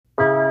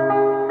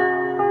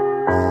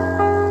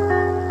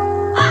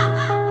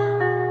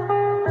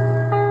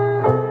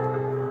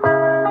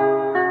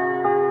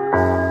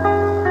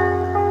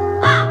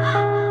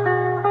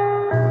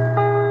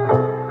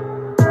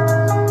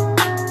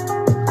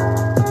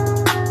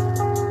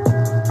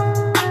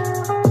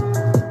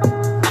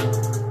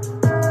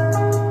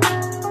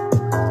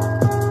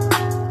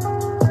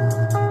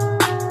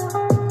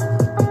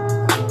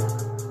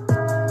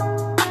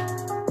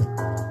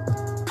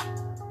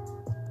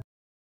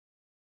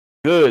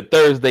Good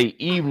Thursday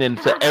evening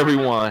to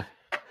everyone,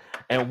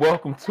 and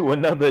welcome to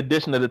another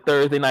edition of the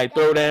Thursday Night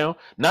Throwdown.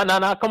 No,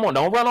 come on,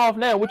 don't run off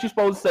now. What you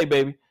supposed to say,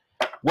 baby?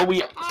 What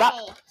we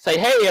stop? Say,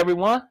 hey,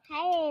 everyone.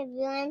 Hey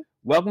everyone,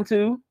 Welcome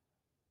to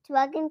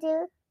welcome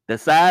to the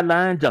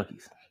Sideline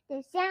Junkies.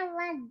 the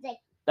Soundline Day.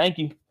 Thank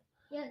you.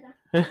 Here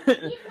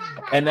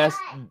And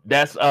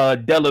that's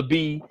Della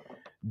B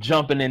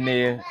jumping in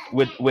there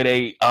with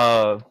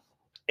a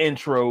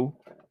intro.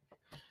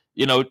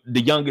 You know,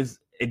 the youngest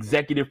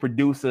executive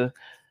producer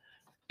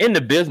in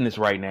the business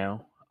right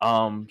now.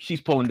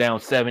 She's pulling down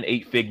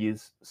 7-8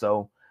 figures.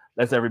 So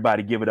let's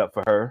everybody give it up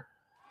for her.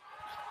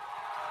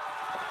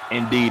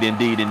 Indeed.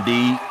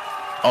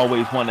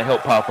 Always want to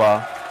help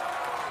Papa.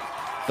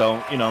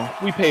 So,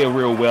 we pay her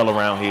real well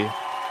around here.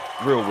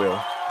 Real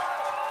well.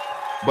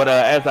 But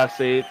as I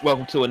said,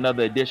 welcome to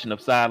another edition of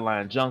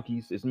Sideline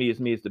Junkies. It's me,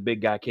 it's the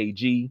big guy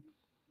KG.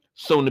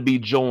 Soon to be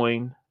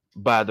joined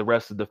by the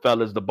rest of the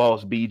fellas, the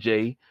boss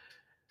BJ,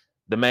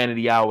 the man of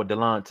the hour,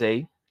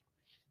 Delonte,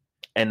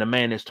 and the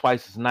man that's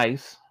twice as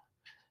nice,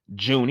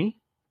 Junie.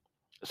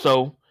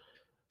 So,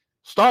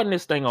 starting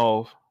this thing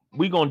off,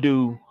 we're going to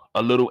do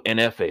a little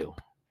NFL.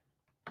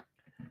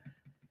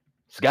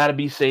 It's got to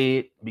be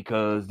said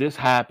because this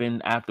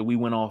happened after we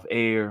went off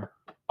air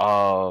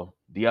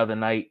the other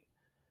night.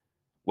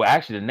 Well,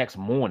 actually, the next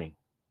morning.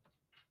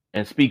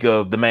 And speak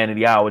of the man of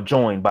the hour,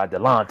 joined by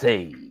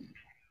Delonte.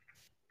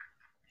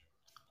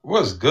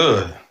 What's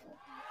good?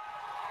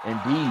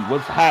 Indeed.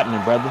 What's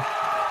happening, brother?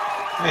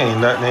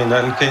 Ain't nothing.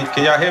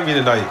 Can y'all hear me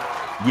tonight?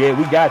 Yeah,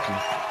 we got you.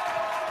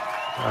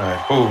 All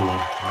right, cool.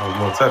 That was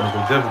more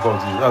technical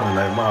difficulties the other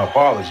night. My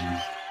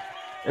apologies.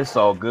 It's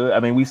all good. I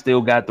mean, we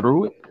still got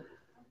through it.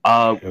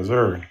 Yes,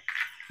 sir.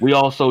 We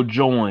also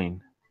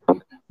joined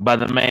by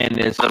the man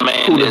that's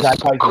cool as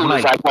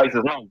I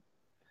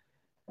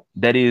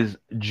That is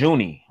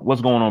Junie.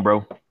 What's going on,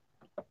 bro?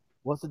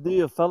 What's the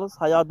deal, fellas?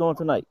 How y'all doing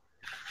tonight?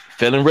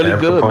 Feeling really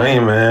good,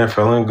 man.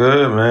 Feeling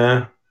good,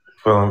 man.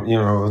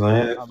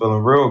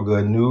 Feeling real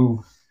good.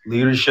 New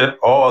leadership,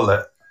 all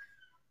that.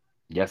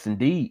 Yes,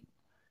 indeed.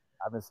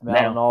 I've been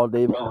smiling all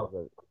day.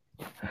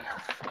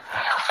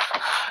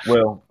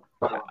 Well,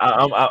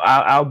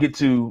 I'll get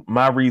to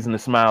my reason to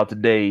smile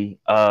today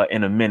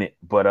in a minute.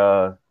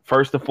 But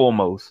first and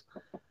foremost,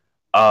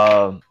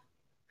 Philip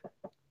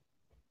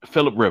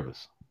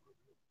Rivers.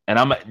 And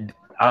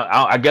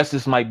I guess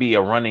this might be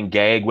a running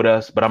gag with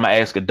us, but I'm going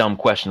to ask a dumb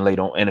question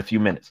later on in a few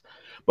minutes.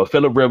 But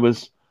Philip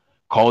Rivers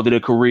called it a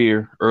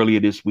career earlier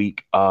this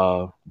week,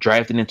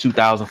 drafted in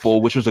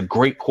 2004, which was a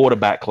great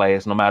quarterback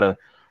class, no matter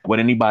what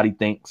anybody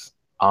thinks.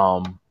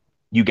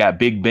 You got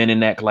Big Ben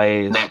in that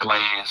class.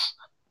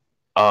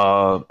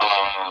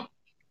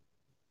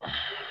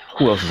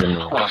 Who else is in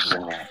there?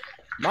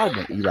 Might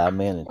have been Eli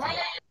Manning.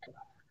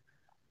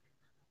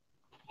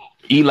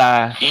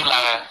 Eli.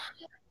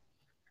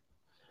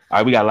 All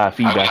right, we got a lot of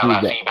feedback.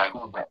 Who's that?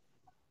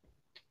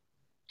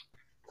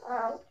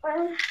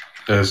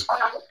 Yes.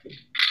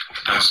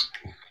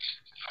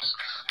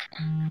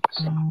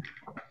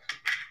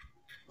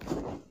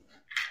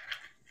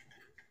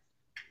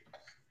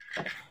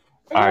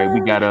 All right,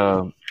 we got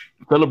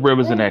Philip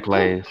Rivers in that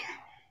class.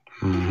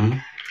 Mm-hmm.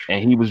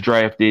 And he was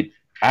drafted.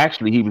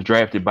 Actually, he was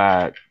drafted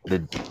by the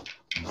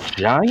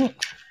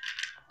Giants.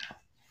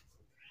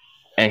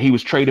 And he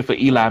was traded for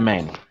Eli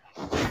Manning.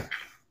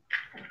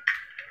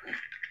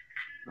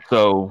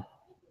 So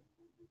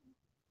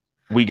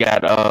we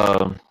got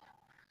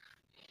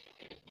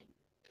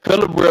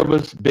Philip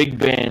Rivers, Big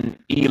Ben,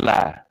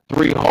 Eli,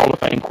 3 Hall of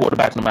Fame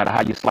quarterbacks, no matter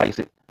how you slice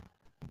it,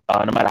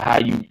 no matter how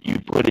you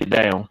put it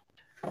down.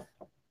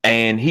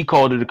 And he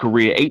called it a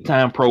career,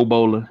 8-time Pro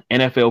Bowler,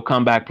 NFL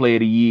Comeback Player of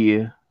the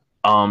Year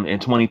in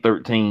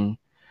 2013,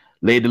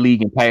 led the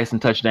league in passing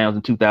touchdowns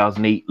in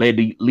 2008, led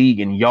the league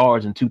in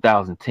yards in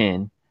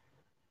 2010,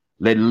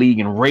 led the league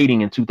in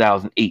rating in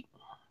 2008.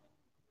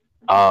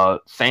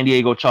 San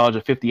Diego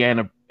Charger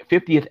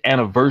 50th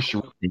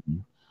anniversary.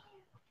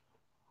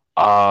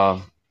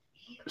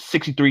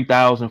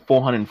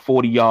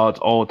 63,440 yards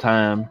all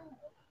time,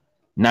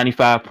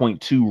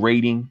 95.2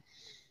 rating,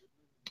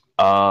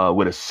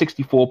 with a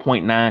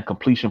 64.9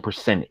 completion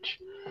percentage.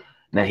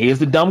 Now, here's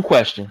the dumb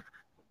question.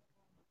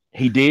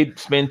 He did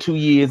spend 2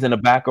 years in the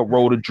backup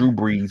role to Drew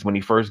Brees when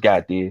he first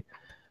got there.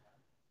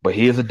 But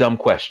here's a dumb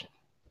question.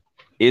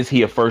 Is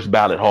he a first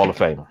ballot Hall of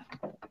Famer?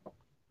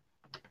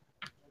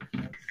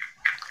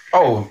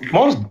 Oh,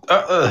 most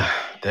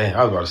dang,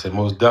 I was about to say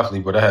most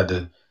definitely, but I had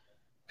to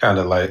kind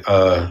of like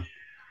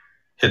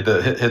hit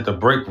the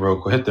brake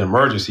real quick, hit the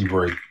emergency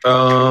brake.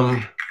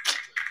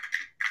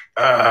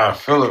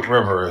 Philip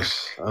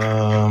Rivers.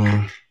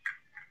 I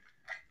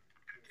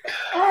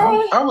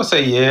would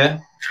say yeah.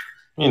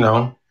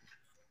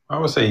 I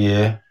would say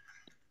yeah.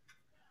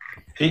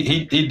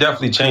 He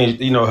definitely changed,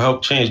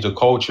 helped change the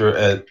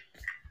culture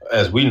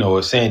as we know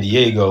it, San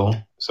Diego.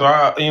 So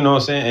what I'm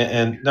saying,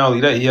 and not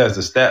only that, he has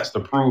the stats to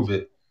prove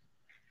it.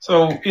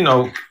 So,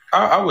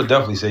 I would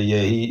definitely say,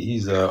 yeah,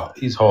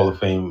 he's Hall of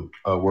Fame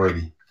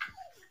worthy.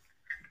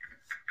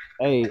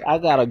 Hey, I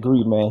gotta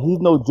agree, man. He's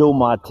no Joe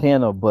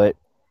Montana, but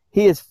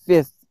he is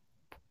fifth.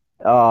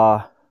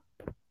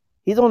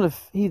 He's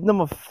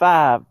number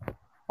 5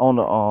 on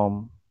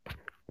the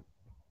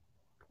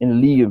in the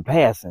league in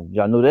passing.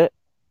 Y'all know that?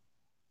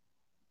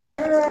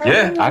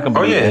 Yeah. I can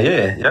Oh believe yeah,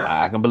 that.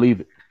 yeah. I can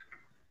believe it.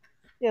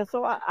 Yeah,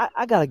 so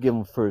I gotta give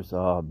him first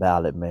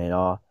ballot, man.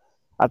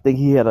 I think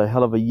he had a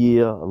hell of a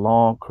year, a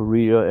long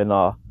career, and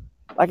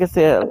like I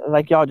said,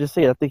 like y'all just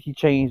said, I think he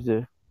changed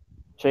the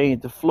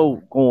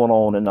flow going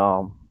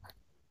on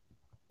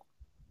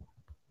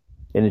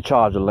in the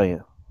Charger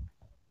land.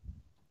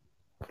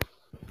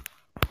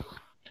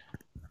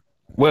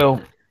 Well,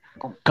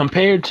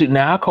 compared to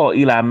now, I call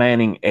Eli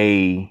Manning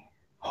a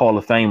Hall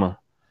of Famer,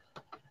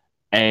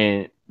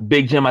 and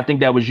Big Jim, I think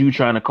that was you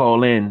trying to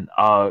call in.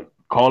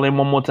 Call in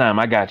one more time.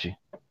 I got you.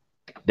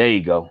 There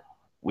you go.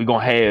 We're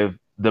gonna have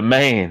the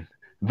man,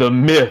 the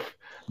myth,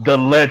 the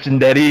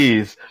legend that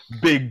is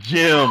Big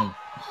Jim.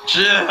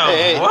 Jim,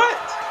 Hey. what?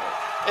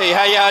 Hey,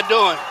 how y'all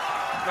doing?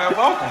 Man,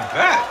 welcome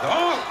back,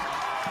 dog.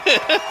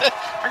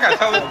 I gotta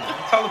tell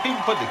the people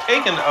put the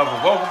cake in the oven.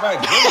 Welcome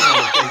back, Jim. On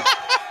the cake.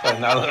 Like,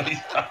 now let me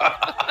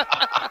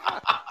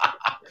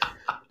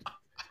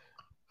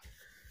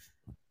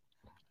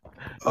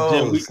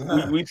Jim,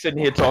 we sitting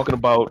here talking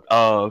about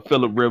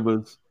Phillip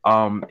Rivers.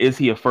 Is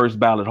he a first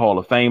ballot Hall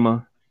of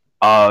Famer?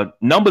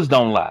 Numbers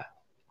don't lie.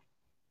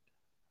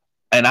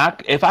 And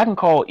if I can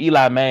call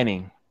Eli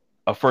Manning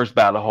a first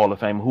ballot Hall of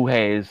Famer who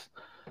has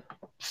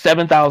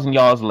 7,000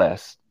 yards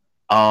less,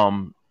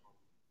 passer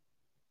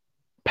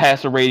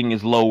rating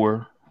is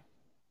lower,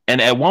 and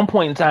at one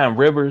point in time,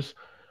 Rivers,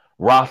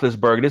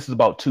 Roethlisberger, this is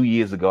about 2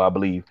 years ago, I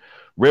believe,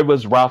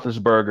 Rivers,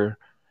 Roethlisberger,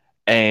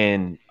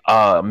 and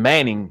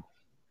Manning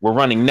were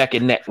running neck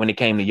and neck when it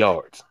came to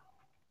yards.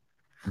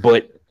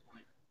 But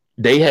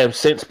they have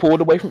since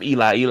pulled away from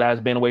Eli. Eli's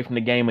been away from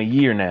the game a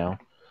year now.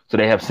 So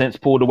they have since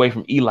pulled away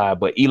from Eli,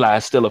 but Eli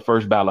is still a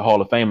first ballot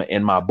Hall of Famer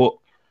in my book.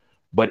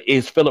 But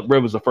is Phillip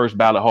Rivers a first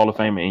ballot Hall of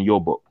Famer in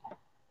your book?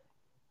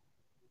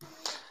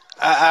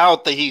 I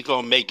don't think he's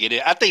going to make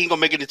it. I think he's going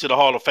to make it into the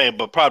Hall of Fame,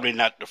 but probably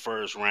not the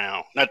first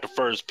round, not the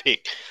first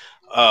pick.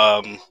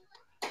 He'll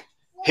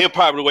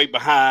probably wait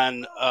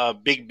behind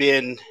Big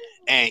Ben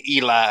and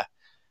Eli.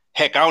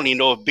 Heck, I don't even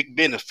know if Big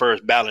Ben is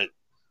first ballot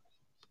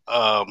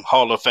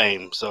Hall of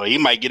Fame. So he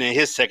might get in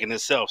his second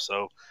himself.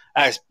 So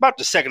it's about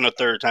the second or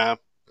third time.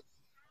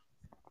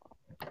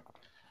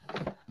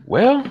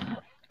 Well,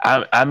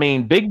 I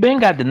mean, Big Ben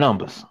got the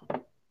numbers.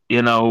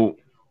 You know,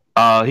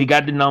 he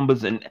got the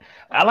numbers, and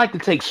I like to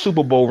take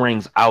Super Bowl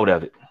rings out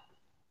of it.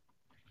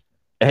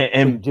 And I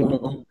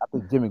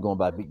think Jimmy going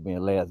by Big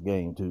Ben last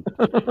game too.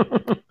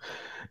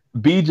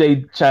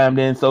 BJ chimed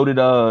in, so did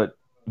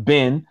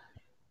Ben.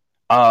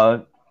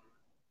 BJ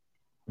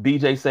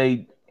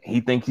say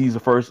he thinks he's a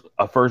first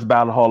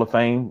ballot Hall of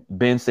Fame.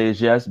 Ben says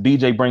yes.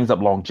 BJ brings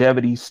up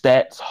longevity,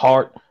 stats,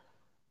 heart,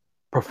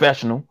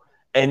 professional.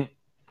 And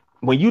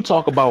when you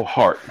talk about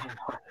heart,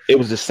 it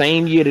was the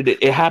same year that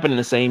it happened in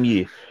the same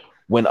year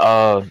when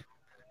oh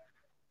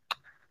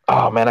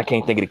man, I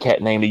can't think of the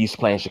cat name that used to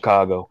play in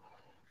Chicago.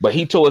 But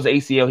he tore his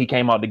ACL, he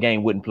came out the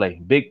game, wouldn't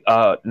play.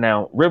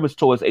 Now Rivers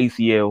tore his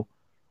ACL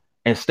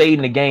and stayed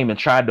in the game and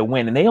tried to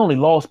win, and they only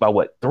lost by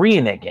 3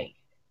 in that game.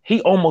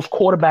 He almost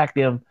quarterbacked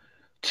them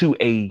to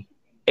a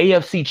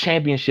AFC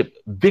championship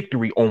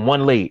victory on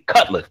one leg.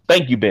 Cutler,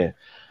 thank you, Ben.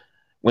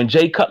 When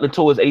Jay Cutler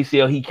tore his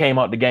ACL, he came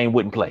out the game,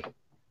 wouldn't play.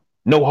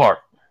 No heart.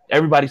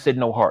 Everybody said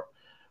no heart.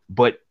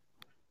 But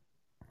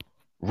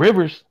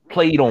Rivers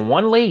played on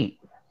one leg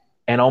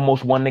and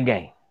almost won the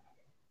game.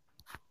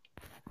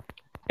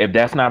 If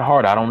that's not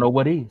hard, I don't know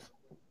what is.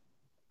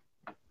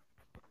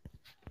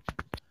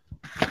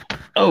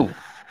 Oh,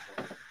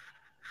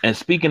 and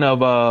speaking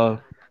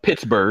of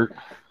Pittsburgh,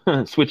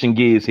 switching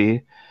gears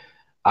here,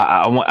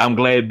 I'm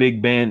glad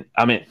Big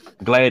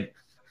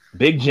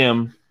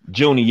Jim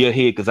Jr. you're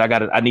here because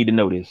I need to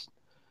know this.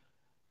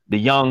 The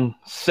young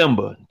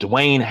Simba,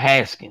 Dwayne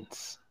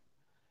Haskins,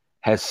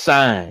 has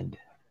signed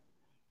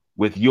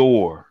with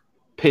your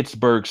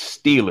Pittsburgh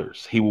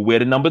Steelers. He will wear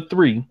the number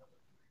 3.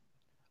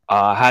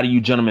 How do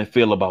you gentlemen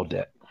feel about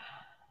that?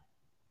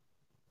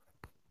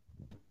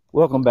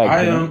 Welcome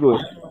back, Jim.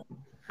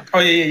 Oh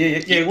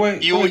yeah.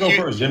 Wait, you go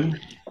first, Jimmy.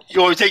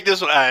 You want to take this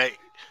one? All right.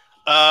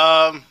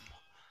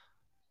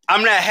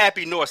 I'm not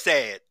happy nor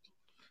sad.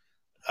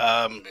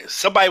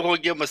 Somebody want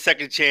to give him a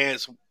second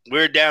chance.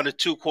 We're down to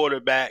 2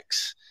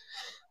 quarterbacks.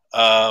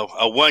 A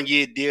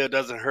 1-year deal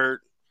doesn't hurt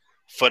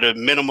for the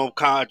minimum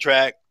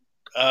contract.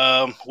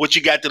 What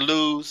you got to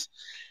lose?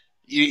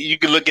 You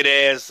can look at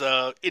it as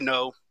a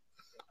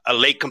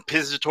late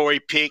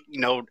compensatory pick,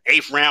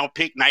 8th round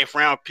pick, 9th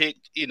round pick,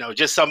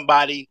 just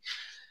somebody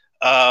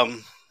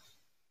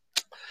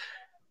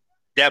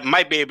that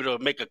might be able to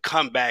make a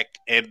comeback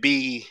and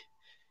be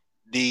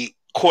the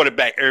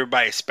quarterback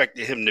everybody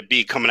expected him to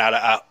be coming out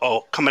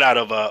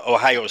of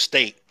Ohio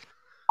State.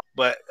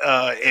 But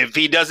if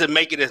he doesn't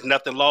make it, it's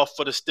nothing lost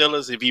for the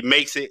Steelers. If he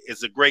makes it,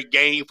 it's a great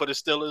game for the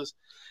Steelers.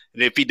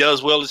 And if he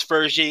does well his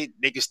first year,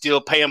 they can still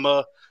pay him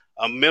a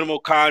a minimal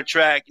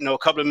contract, a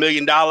couple of $1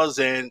 million,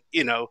 and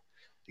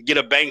get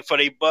a bang for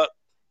their buck.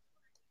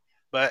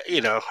 But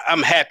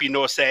I'm happy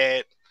nor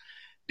sad.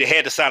 They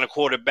had to sign a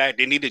quarterback.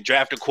 They need to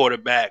draft a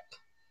quarterback,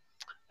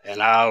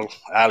 and I'll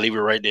leave it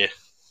right there.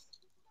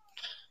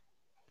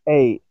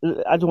 Hey,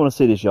 I just want to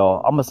say this,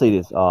 y'all. I'm gonna say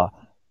this.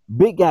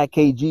 Big guy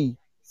KG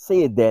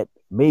said that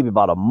maybe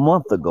about a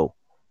month ago,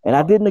 and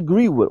I didn't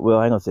agree with. Well,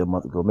 I ain't gonna say a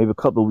month ago, maybe a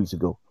couple of weeks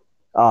ago.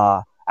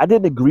 I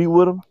didn't agree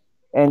with him,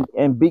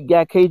 and big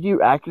guy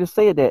KG actually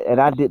said that, and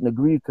I didn't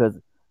agree because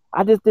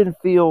I just didn't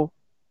feel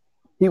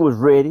he was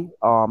ready.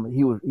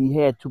 He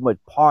had too much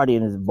party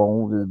in his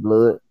bones, his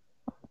blood.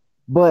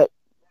 But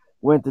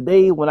when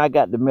I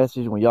got the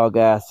message, when y'all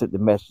guys sent the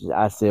message,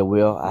 I said,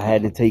 well, I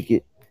had to take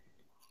it.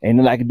 Ain't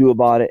nothing I can do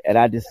about it. And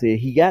I just said,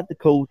 he got the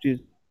coaches,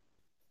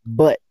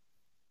 but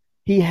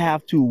he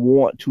have to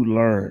want to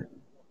learn.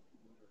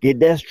 Get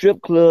that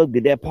strip club,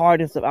 get that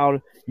party and stuff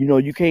out.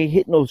 You can't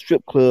hit no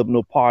strip club,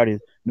 no parties,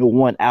 no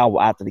 1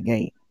 hour after the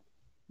game.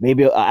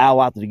 Maybe an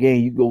hour after the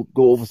game, you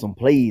go over some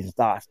plays and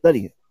start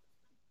studying.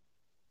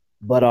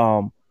 But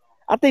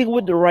I think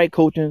with the right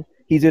coaching,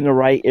 he's in the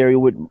right area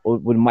with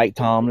Mike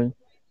Tomlin,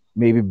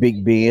 maybe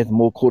Big Ben,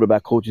 more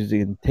quarterback coaches,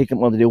 and take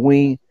him under their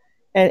wing.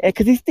 And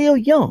because he's still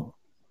young.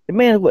 The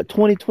man is, what,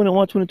 20,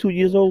 21, 22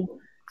 years old?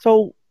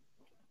 So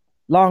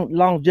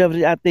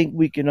longevity, I think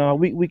we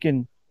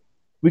can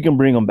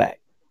bring him back.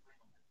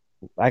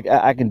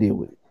 I can deal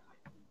with it.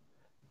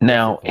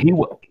 Now,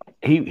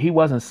 he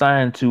wasn't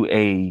signed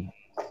to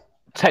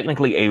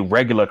technically a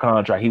regular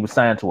contract. He was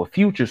signed to a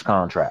futures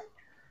contract.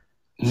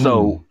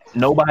 So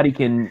nobody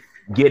can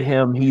get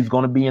him. He's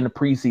going to be in the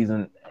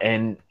preseason,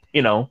 and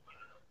he'll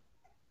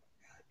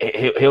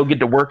get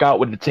to work out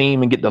with the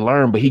team and get to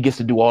learn, but he gets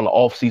to do all the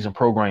off-season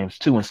programs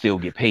too and still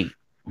get paid.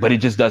 But it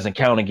just doesn't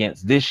count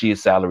against this year's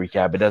salary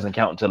cap. It doesn't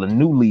count until the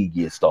new league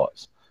year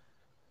starts.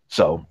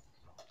 So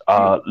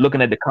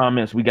looking at the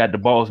comments, we got the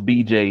boss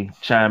BJ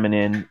chiming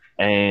in,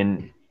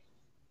 and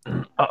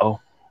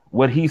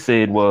what he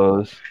said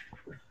was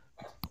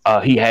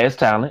he has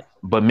talent,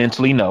 but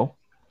mentally no.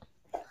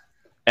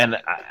 And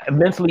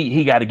mentally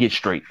he got to get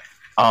straight.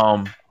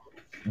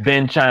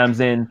 Ben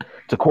chimes in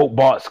to quote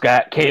Bart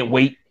Scott, can't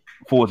wait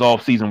for his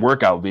off-season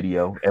workout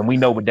video, and we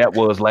know what that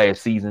was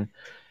last season.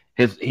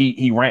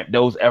 He ramped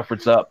those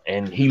efforts up,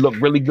 and he looked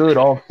really good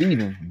all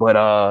season.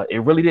 But it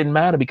really didn't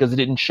matter because it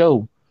didn't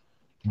show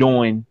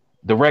during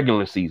the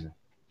regular season.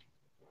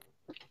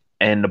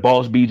 And the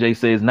boss BJ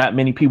says not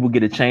many people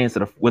get a chance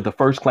with a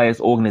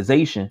first-class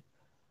organization.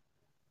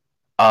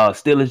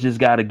 Steelers just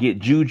got to get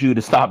Juju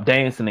to stop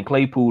dancing and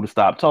Claypool to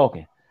stop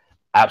talking.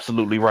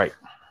 Absolutely right.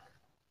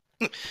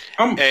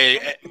 Hey,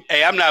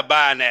 I'm not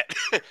buying that.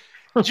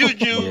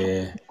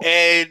 Juju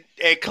and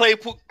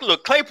Claypool.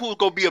 Look, Claypool's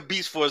gonna be a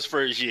beast for his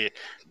first year.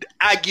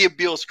 I give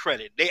Bills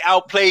credit; they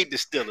outplayed the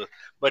Steelers,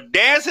 but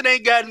dancing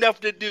ain't got enough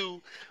to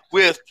do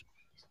with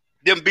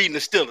them beating the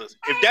Steelers.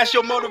 If that's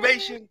your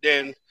motivation,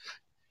 then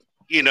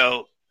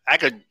I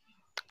could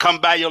come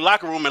by your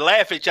locker room and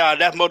laugh at y'all.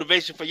 That's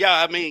motivation for y'all.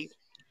 I mean,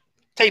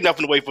 take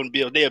nothing away from the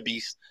Bills; they're a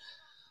beast.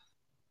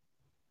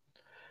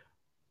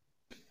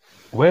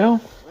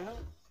 Well.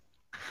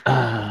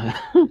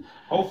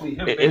 Hopefully,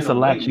 it's a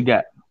lot you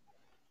got.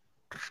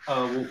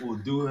 Will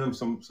do him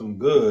some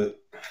good.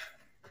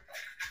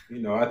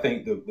 I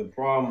think the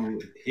problem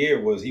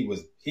here was he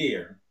was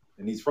here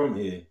and he's from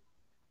here,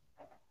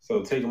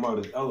 so take him out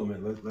of his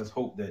element. Let's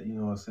hope that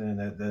what I'm saying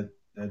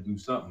that do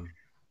something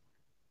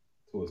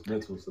to his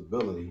mental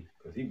stability,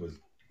 because he was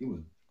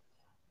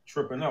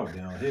tripping out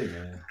down here,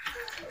 man.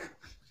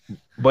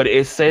 But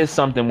it says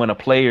something when a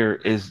player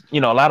is, a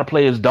lot of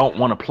players don't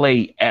want to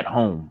play at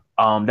home.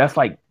 That's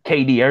like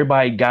KD.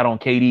 Everybody got on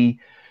KD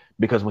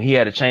because when he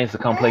had a chance to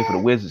come play for the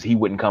Wizards, he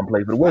wouldn't come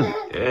play for the Wizards.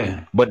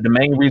 Yeah. But the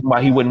main reason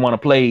why he wouldn't want to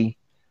play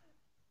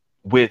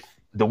with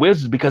the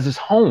Wizards is because it's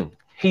home.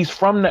 He's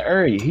from the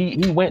area.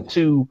 He went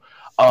to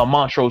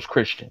Montrose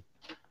Christian.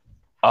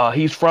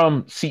 He's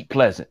from Seat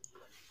Pleasant.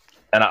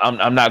 And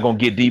I'm not going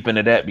to get deep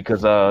into that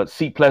because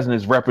Seat Pleasant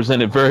is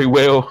represented very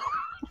well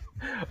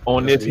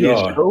on this here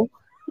show.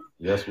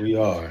 Yes, we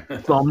are.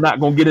 So I'm not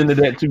going to get into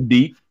that too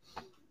deep.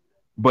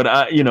 But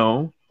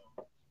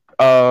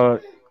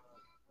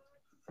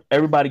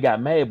everybody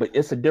got mad, but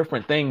it's a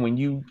different thing when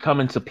you come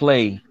into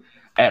play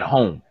at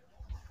home.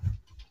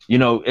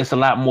 It's a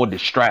lot more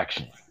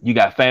distraction. You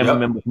got family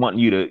members wanting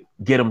you to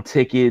get them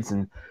tickets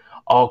and,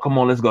 oh, come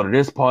on, let's go to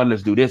this party,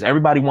 let's do this.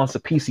 Everybody wants a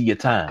piece of your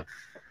time,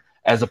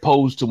 as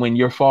opposed to when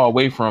you're far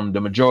away from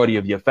the majority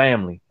of your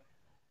family.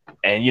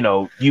 And,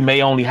 you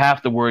may only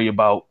have to worry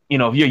about,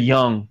 if you're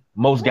young,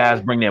 most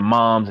guys bring their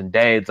moms and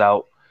dads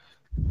out,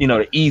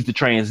 to ease the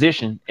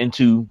transition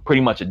into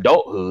pretty much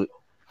adulthood.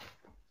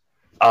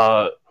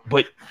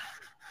 But,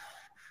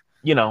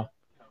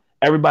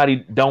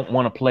 everybody don't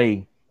want to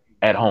play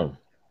at home.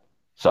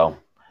 So,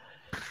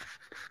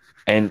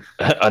 and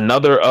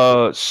another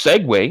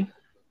segue,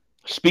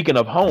 speaking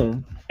of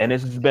home, and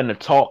this has been a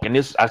talk, and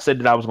I said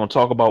that I was going to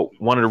talk about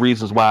one of the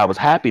reasons why I was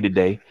happy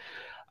today.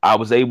 I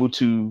was able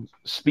to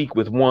speak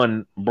with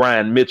one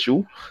Brian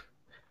Mitchell,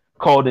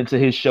 called into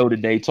his show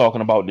today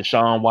talking about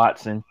Deshaun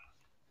Watson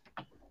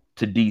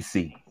to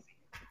DC.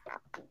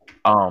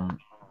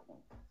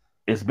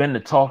 It's been the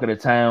talk of the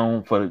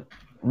town for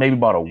maybe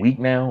about a week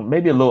now,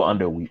 maybe a little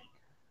under a week.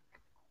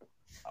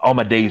 All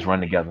my days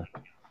run together.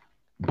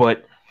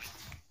 But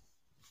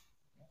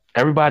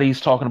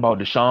everybody's talking about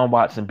Deshaun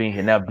Watson being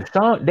here. Now,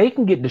 they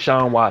can get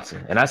Deshaun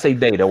Watson. And I say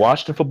the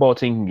Washington football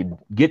team can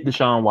get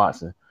Deshaun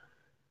Watson.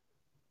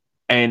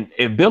 And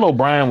if Bill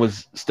O'Brien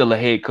was still a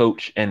head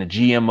coach and the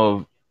GM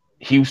of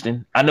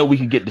Houston, I know we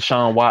could get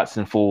Deshaun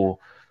Watson for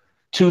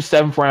 2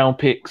 7th-round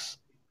picks,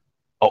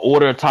 an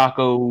order of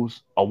tacos,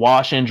 a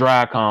wash and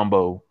dry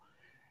combo,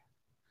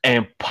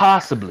 and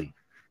possibly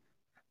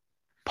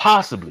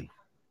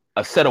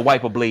a set of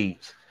wiper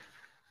blades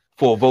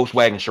for a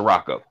Volkswagen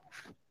Scirocco.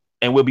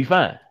 And we'll be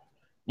fine.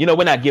 You know,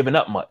 we're not giving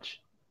up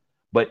much.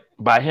 But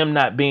by him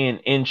not being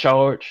in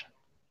charge,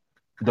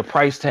 the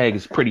price tag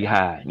is pretty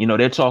high. You know,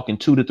 they're talking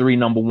 2 to 3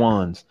 number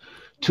ones,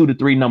 2 to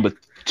 3 number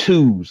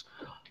twos,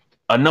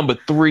 a number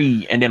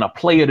 3, and then a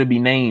player to be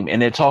named.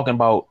 And they're talking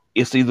about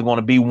it's either going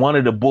to be one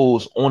of the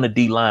Bulls on the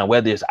D-line,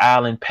 whether it's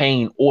Allen,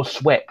 Payne, or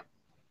Sweat.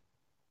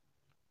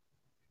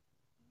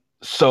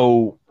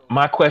 So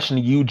my question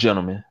to you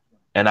gentlemen,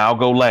 and I'll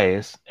go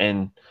last,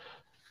 and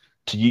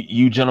to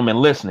you gentlemen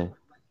listening,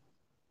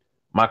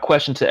 my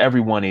question to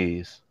everyone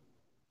is,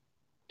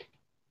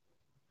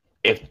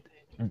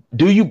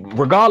 do you,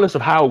 regardless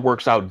of how it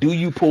works out, do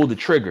you pull the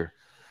trigger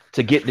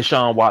to get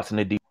Deshaun Watson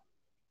to D?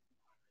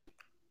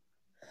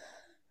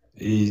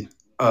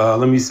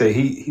 Let me say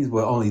he's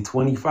only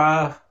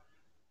 25.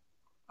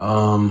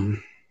 You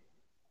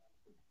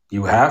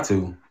have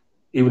to,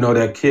 even though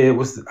that kid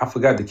I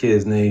forgot the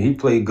kid's name. He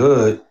played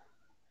good,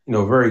 you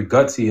know, very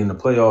gutsy in the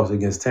playoffs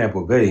against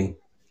Tampa Bay.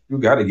 You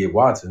got to get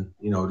Watson.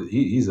 You know,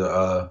 he's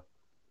a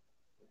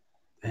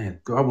man.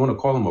 Do I want to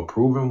call him a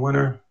proven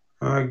winner?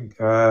 I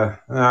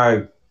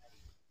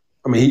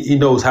mean, he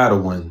knows how to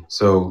win,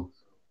 so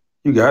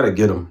you got to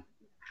get him.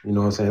 You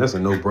know what I'm saying? That's a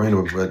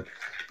no-brainer, but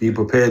be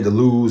prepared to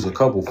lose a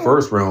couple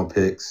first-round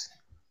picks.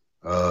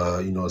 You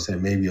know what I'm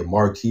saying? Maybe a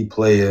marquee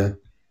player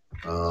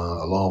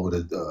along with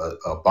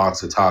a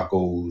box of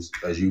tacos,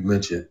 as you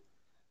mentioned,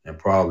 and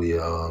probably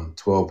a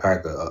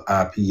 12-pack of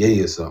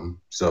IPA or something.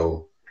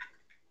 So,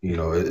 you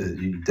know,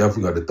 you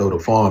definitely got to throw the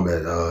farm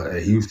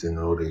at Houston in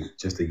order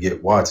just to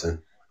get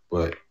Watson.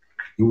 But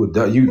you would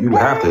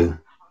have to.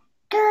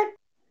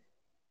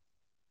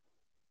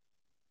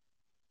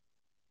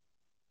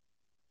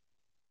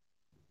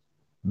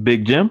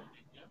 Big Jim?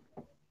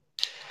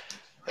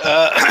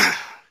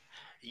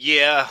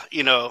 Yeah,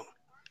 you know,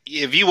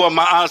 if you want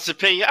my honest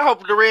opinion, I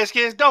hope the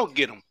Redskins don't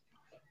get him.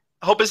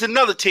 I hope it's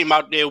another team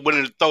out there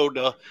willing to throw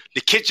the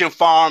kitchen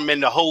farm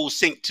and the whole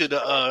sink to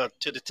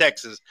the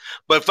Texans.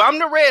 But if I'm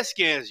the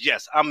Redskins,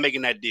 yes, I'm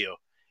making that deal.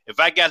 If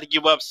I got to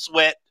give up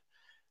Sweat,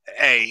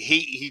 hey,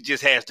 he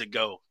just has to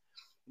go.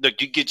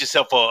 Look, you get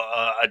yourself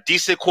a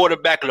decent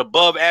quarterback, an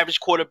above average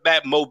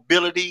quarterback,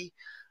 mobility.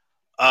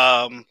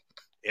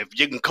 If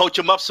you can coach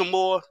him up some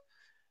more,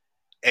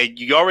 and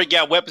you already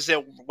got weapons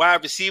at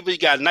wide receiver, you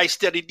got a nice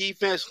steady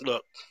defense.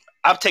 Look,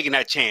 I'm taking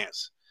that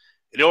chance.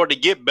 In order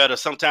to get better,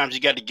 sometimes you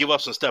got to give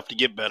up some stuff to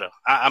get better.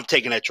 I'm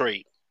taking that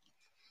trade.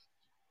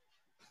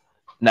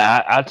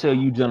 Now, I tell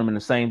you gentlemen the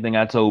same thing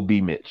I told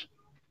B. Mitch.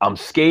 I'm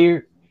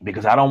scared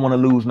because I don't want to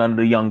lose none of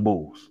the young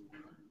bulls.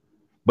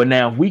 But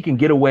now if we can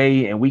get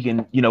away and we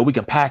can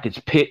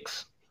package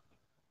picks,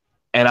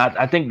 and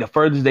I think the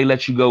furthest they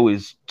let you go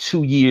is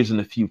 2 years in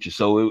the future.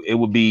 So it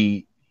would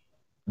be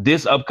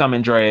this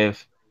upcoming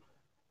draft.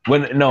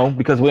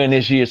 Because we're in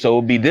this year, so it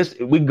would be this.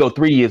 We can go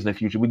 3 years in the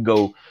future. We can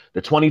go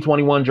the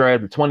 2021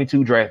 draft, the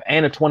 22 draft,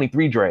 and the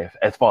 23 draft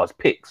as far as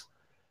picks.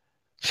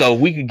 So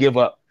we could give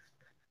up,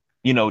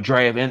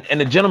 draft. And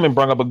the gentleman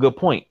brought up a good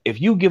point.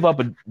 If you give up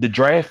the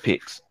draft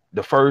picks,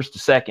 the first, the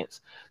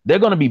seconds, they're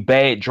going to be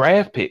bad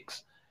draft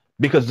picks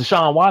because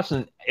Deshaun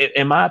Watson,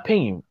 in my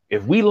opinion,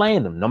 if we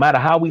land him, no matter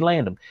how we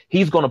land him,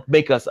 he's going to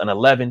make us an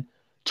 11,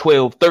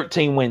 12,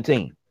 13 win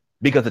team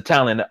because of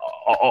talent,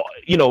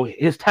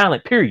 his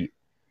talent, period.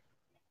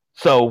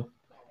 So,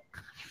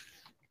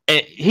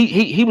 and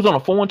he was on a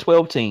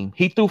 4-12 team.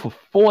 He threw for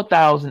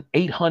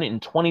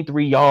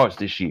 4,823 yards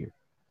this year.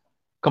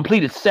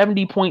 Completed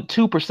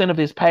 70.2% of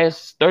his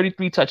passes,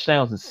 33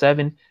 touchdowns, and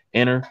 7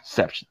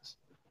 interceptions.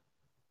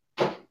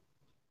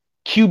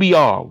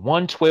 QBR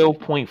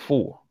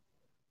 112.4.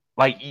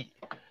 Like,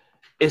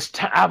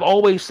 I've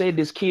always said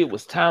this kid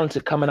was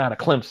talented coming out of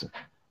Clemson.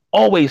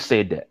 Always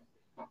said that.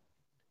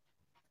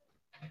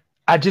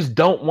 I just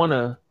don't want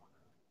to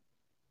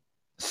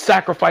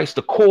sacrifice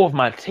the core of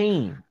my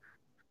team,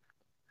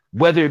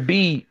 whether it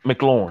be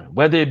McLaurin,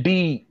 whether it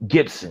be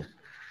Gibson,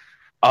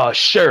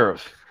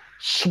 Sheriff,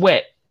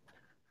 Sweat,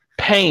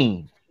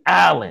 Payne,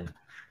 Allen.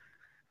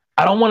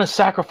 I don't want to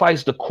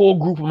sacrifice the core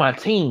group of my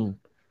team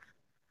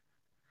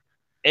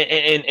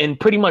and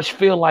pretty much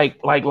feel like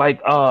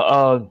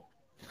daggone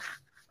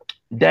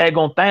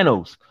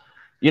Thanos.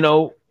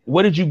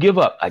 What did you give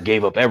up? I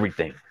gave up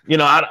everything.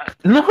 I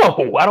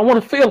don't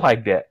want to feel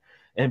like that.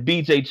 And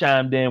BJ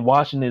chimed in,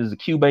 Washington is a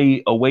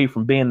QB away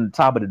from being the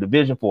top of the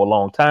division for a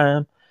long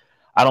time.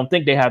 I don't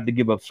think they have to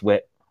give up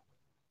Sweat.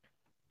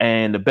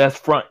 And the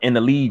best front in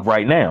the league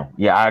right now.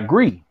 Yeah, I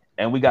agree.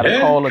 And we got a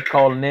caller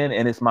calling in,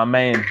 and it's my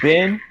man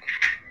Ben.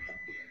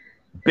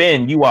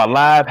 Ben, you are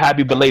live.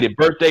 Happy belated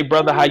birthday,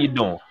 brother. How you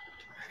doing?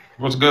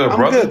 What's good, I'm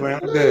brother? good, man.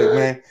 I'm good,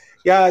 man.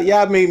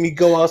 Y'all made me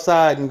go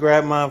outside and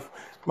grab my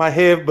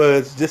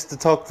headbuds just to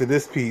talk to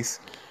this piece,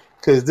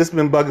 because this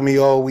been bugging me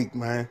all week,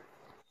 man.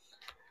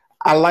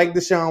 I like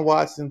Deshaun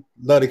Watson.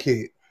 Love the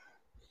kid.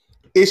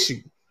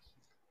 Issue,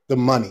 the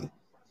money.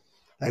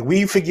 Like,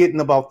 we forgetting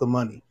about the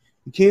money.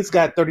 The kid's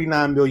got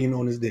 $39 million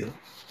on his deal.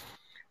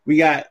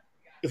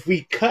 If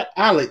we cut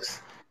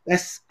Alex,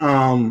 that's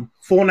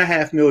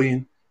 $4.5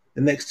 million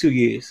the next 2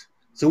 years.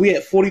 So we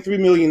had $43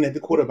 million at the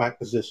quarterback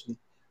position.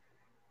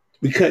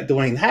 We cut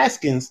Dwayne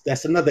Haskins,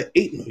 that's another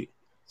 $8 million.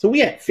 So we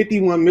had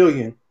 $51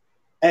 million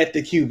at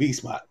the QB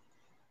spot.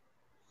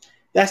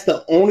 That's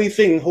the only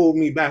thing holding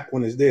me back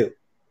on this deal.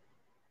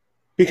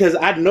 Because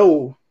I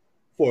know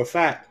for a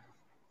fact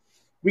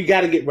we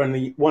got to get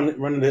running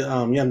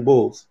the young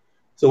bulls.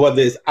 So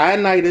whether it's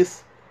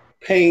Ioannidis,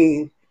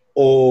 Payne,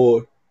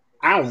 or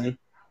Allen,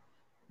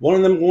 one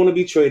of them going to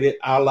be traded,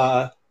 a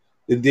la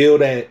the deal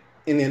that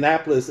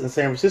Indianapolis and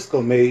San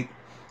Francisco made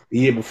the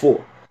year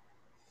before.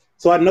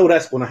 So I know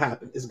that's going to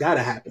happen. It's got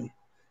to happen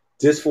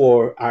just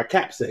for our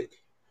cap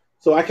sake.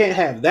 So I can't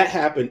have that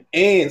happen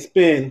and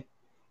spend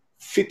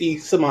 50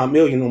 some odd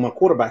million on my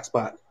quarterback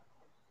spot.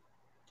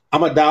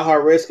 I'm a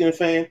diehard Redskin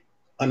fan.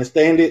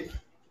 Understand it.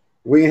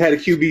 We ain't had a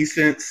QB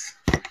since,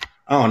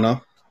 I don't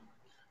know.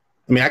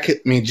 I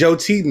mean, Joe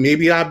T,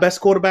 maybe our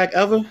best quarterback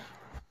ever.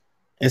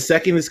 And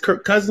second is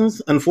Kirk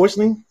Cousins,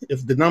 unfortunately,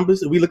 if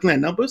we looking at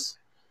numbers.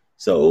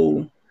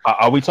 So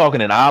are we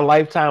talking in our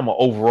lifetime or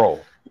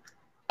overall?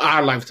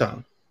 Our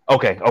lifetime.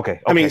 Okay.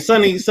 I mean,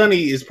 Sonny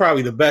is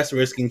probably the best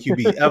Redskin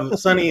QB ever.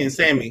 Sonny and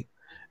Sammy,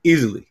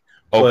 easily.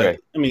 Okay. But,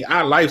 I mean,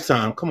 our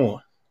lifetime, come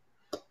on.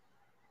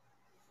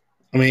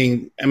 I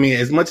mean,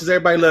 as much as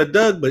everybody loved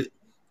Doug, but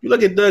you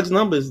look at Doug's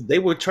numbers, they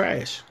were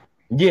trash.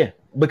 Yeah,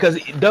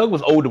 because Doug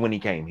was older when he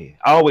came here.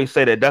 I always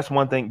say that. That's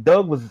one thing.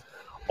 Doug was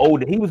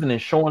older. He was an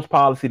insurance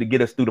policy to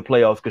get us through the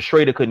playoffs because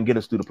Schrader couldn't get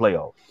us through the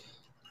playoffs.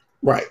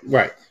 Right.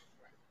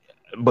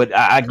 But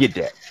I get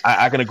that.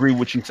 I can agree with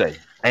what you say.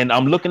 And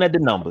I'm looking at the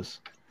numbers.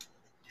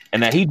 And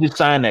now he just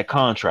signed that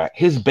contract.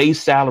 His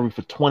base salary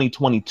for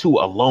 2022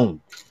 alone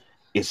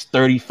is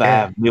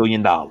 $35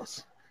 million.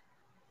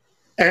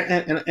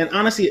 And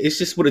honestly, it's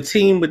just with a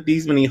team with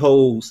these many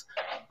holes.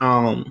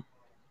 God,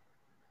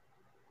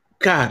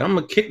 I'm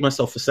gonna kick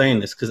myself for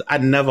saying this because I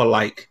never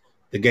like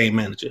the game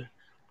manager.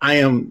 I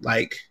am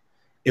like,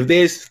 if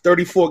there's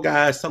 34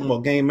 guys talking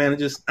about game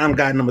managers, I'm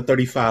guy number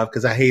 35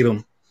 because I hate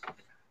them.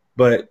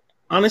 But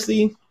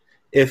honestly,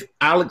 if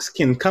Alex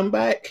can come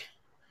back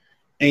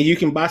and you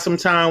can buy some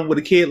time with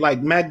a kid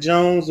like Mac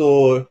Jones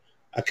or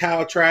a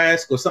Kyle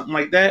Trask or something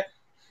like that,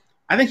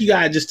 I think you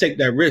gotta just take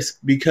that risk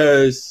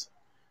because,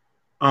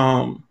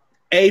 from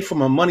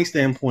a money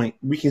standpoint,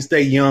 we can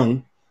stay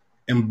young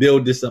and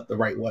build this up the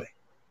right way.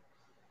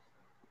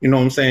 You know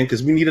what I'm saying?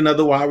 Because we need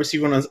another wide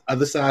receiver on the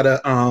other side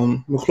of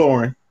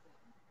McLaurin,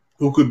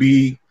 who could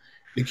be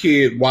the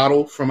kid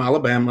Waddle from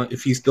Alabama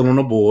if he's still on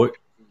the board.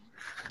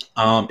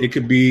 It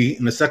could be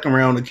in the second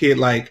round a kid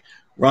like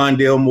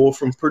Rondale Moore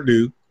from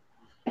Purdue.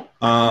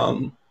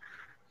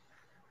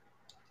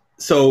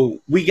 So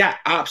we got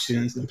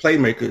options and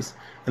playmakers.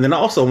 And then I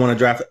also want to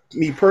draft,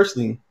 me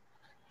personally,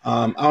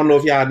 I don't know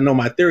if y'all know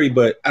my theory,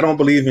 but I don't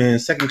believe in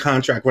second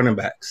contract running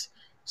backs.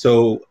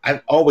 So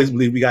I always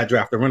believe we got to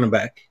draft a running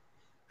back.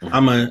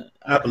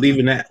 I believe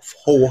in that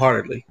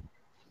wholeheartedly.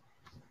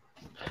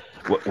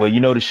 Well,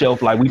 you know, the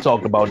shelf life, we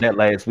talked about that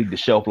last week. The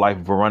shelf life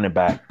of a running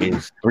back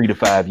is 3 to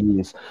 5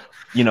 years.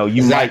 You know,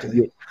 you might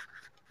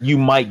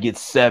get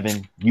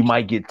 7, you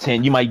might get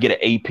 10, you might get an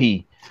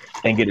AP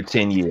and get a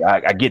 10-year.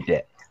 I get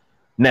that.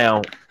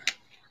 Now,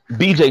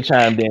 BJ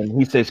chimed in.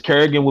 He says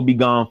Kerrigan will be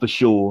gone for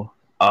sure.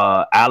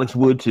 Alex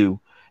would too,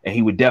 and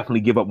he would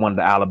definitely give up one of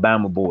the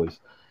Alabama boys.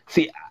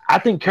 See, I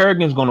think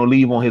Kerrigan's going to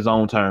leave on his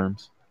own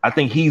terms. I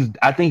think he's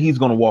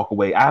going to walk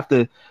away.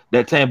 After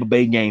that Tampa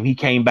Bay game, he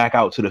came back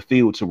out to the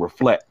field to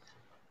reflect.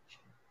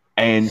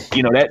 And,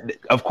 you know, that,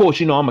 of course,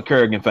 you know, I'm a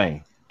Kerrigan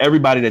fan.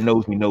 Everybody that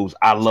knows me knows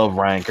I love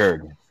Ryan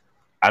Kerrigan.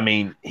 I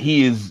mean,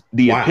 he is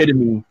the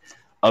epitome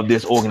of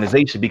this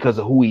organization because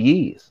of who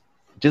he is.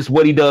 Just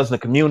what he does in the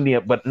community,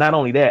 but not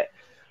only that,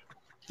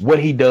 what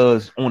he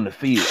does on the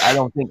field. I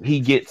don't think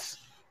he gets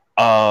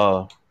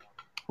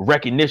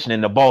recognition,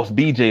 and the boss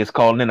BJ is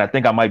calling in. I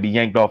think I might be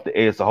yanked off the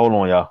air, so hold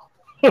on, y'all.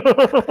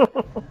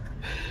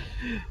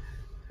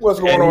 What's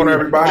going on,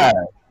 everybody?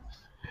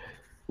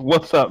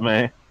 What's up,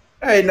 man?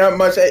 Hey, not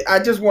much. Hey, I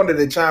just wanted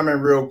to chime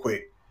in real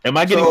quick. Am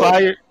I getting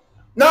fired?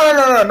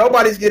 No.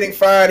 Nobody's getting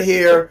fired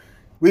here.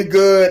 We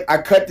good. I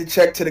cut the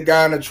check to the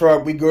guy in the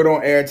truck. We good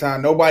on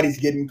airtime. Nobody's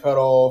getting cut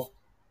off.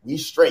 We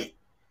straight.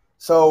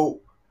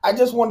 So I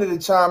just wanted to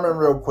chime in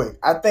real quick.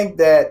 I think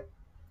that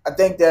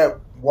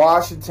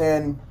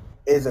Washington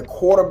is a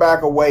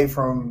quarterback away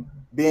from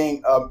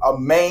being a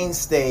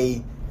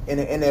mainstay in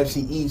the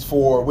NFC East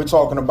for, we're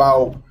talking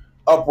about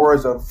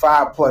upwards of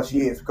 5+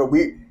 years, because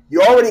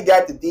you already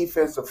got the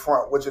defensive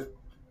front, which is,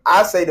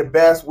 I say, the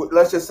best.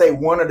 Let's just say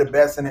one of the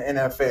best in the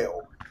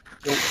NFL.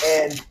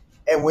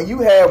 And when you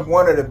have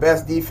one of the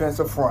best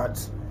defensive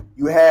fronts,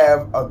 you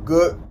have a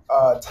good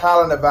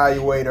talent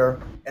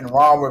evaluator in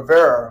Ron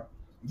Rivera.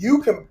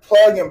 You can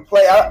plug and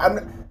play.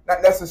 I'm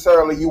not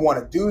necessarily you want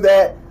to do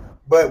that,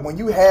 but when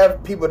you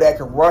have people that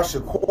can rush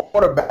a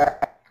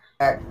quarterback,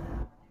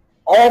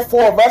 all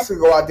four of us can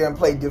go out there and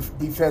play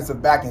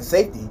defensive back and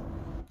safety.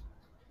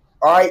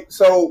 All right,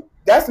 so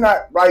that's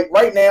not right.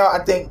 Right now,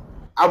 I think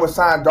I would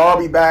sign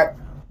Darby back.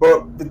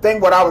 But the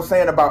thing, what I was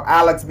saying about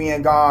Alex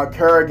being gone,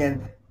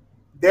 Kerrigan,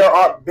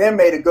 Ben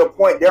made a good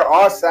point. There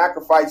are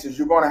sacrifices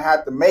you're going to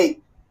have to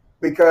make,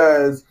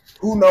 because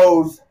who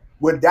knows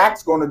what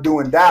Dak's going to do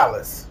in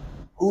Dallas?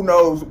 Who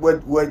knows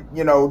what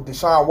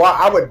Deshaun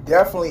Watson? I would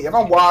definitely, if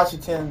I'm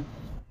Washington,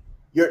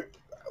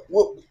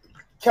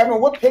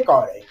 Kevin, what pick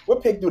are they?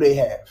 What pick do they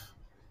have?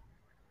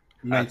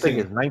 I think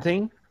it's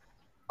 19.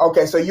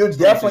 Okay, so you're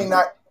definitely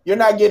not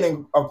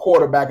getting a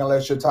quarterback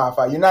unless you're top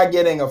 5. You're not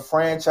getting a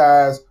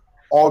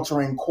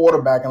franchise-altering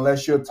quarterback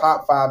unless you're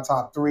top 5,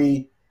 top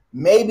 3,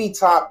 maybe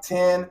top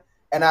 10.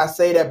 And I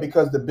say that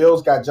because the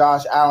Bills got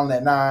Josh Allen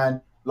at 9,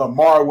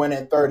 Lamar went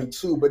at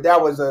 32. But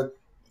that was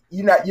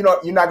you're not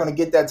going to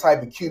get that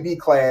type of QB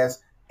class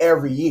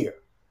every year.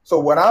 So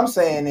what I'm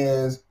saying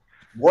is,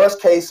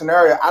 worst case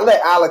scenario, I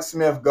let Alex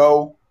Smith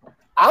go.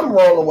 I'm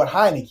rolling with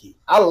Heineke.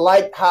 I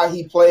like how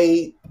he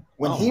played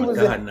when he was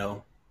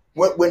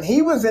when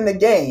he was in the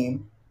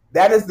game.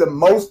 That is the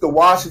most the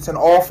Washington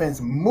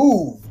offense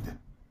moved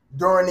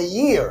during the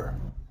year,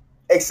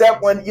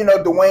 except when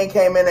Dwayne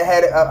came in and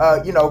had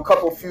a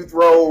few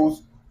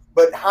throws.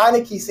 But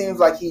Heineke seems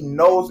like he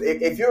knows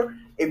if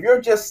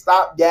you're just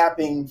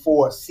stop-gapping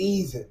for a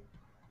season.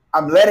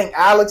 I'm letting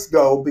Alex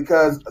go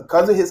because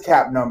of his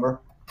cap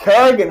number.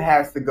 Kerrigan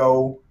has to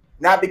go,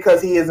 not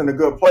because he isn't a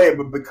good player,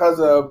 but because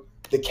of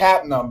the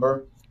cap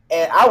number.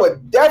 And I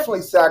would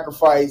definitely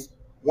sacrifice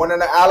one of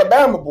the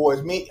Alabama boys.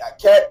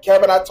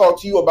 Kevin, I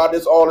talk to you about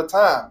this all the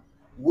time.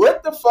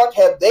 What the fuck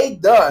have they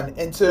done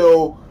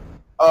until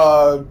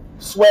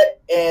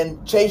Sweat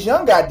and Chase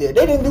Young got there?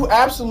 They didn't do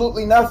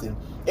absolutely nothing.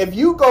 If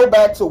you go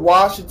back to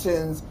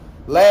Washington's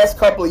last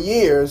couple of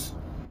years,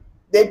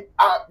 they're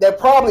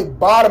probably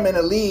bottom in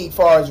the league as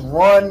far as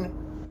run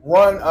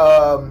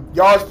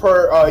yards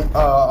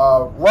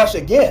per rush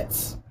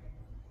against.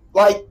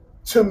 Like,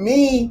 to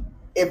me,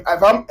 if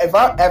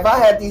I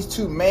had these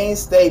two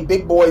mainstay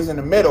big boys in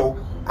the middle,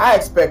 I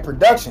expect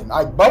production.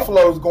 Like,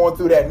 Buffalo's going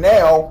through that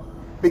now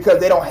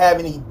because they don't have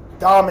any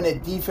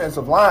dominant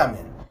defensive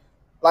linemen.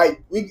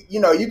 Like,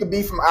 you could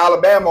be from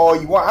Alabama all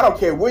you want. I don't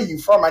care where you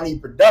from. I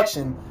need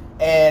production,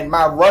 and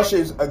my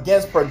rushes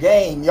against per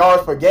game,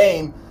 yards per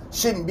game,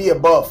 shouldn't be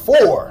above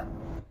 4.5,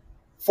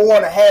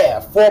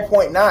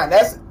 4.9.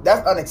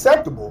 That's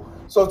unacceptable.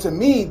 So to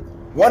me,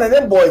 one of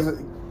them boys,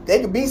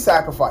 they could be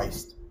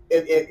sacrificed.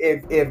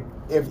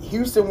 If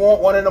Houston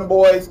want one of them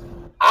boys,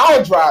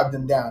 I'll drive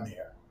them down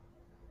there.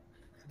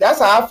 That's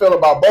how I feel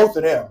about both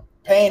of them,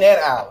 Payne and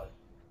Allen,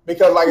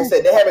 because like I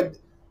said, they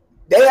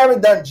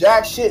haven't done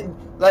jack shit.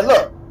 Like,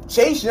 look,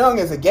 Chase Young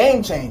is a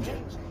game changer.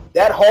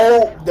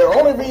 The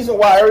only reason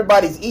why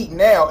everybody's eating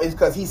now is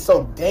because he's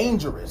so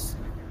dangerous.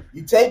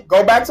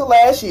 Go back to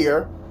last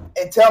year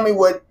and tell me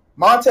what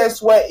Montez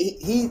Sweat,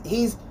 he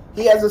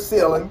has a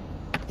ceiling.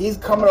 He's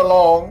coming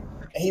along,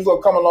 and he's going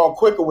to come along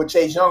quicker with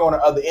Chase Young on the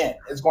other end.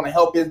 It's going to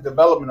help his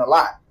development a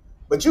lot.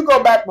 But you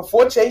go back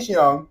before Chase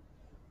Young,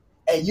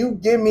 and you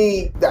give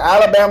me the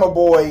Alabama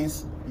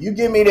boys, you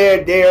give me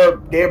their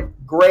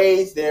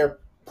grades, their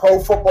pro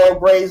football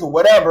grades or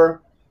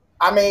whatever.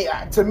 I mean,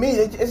 to me,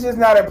 it's just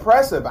not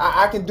impressive.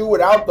 I can do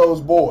without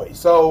those boys.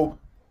 So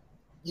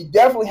you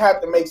definitely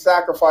have to make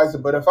sacrifices.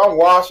 But if I'm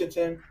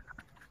Washington,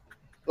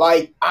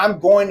 like, I'm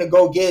going to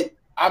go get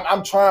 –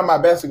 I'm trying my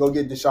best to go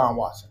get Deshaun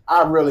Watson.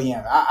 I really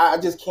am. I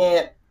just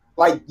can't –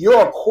 like,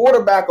 you're a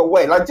quarterback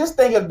away. Like, just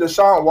think if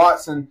Deshaun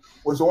Watson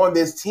was on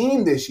this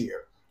team this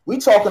year. We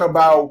talking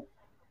about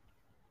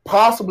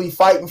possibly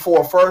fighting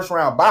for a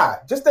first-round bye.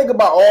 Just think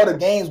about all the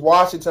games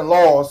Washington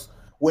lost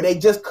where they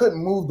just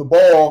couldn't move the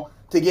ball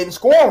to get in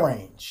scoring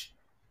range.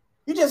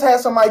 You just had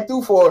somebody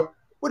through for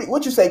 –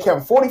 what you say,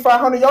 Kevin,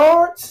 4,500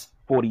 yards?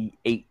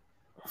 48.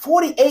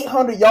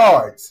 4,800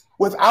 yards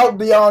without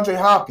DeAndre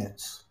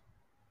Hopkins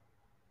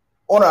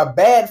on a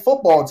bad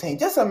football team.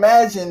 Just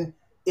imagine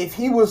if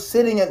he was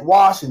sitting at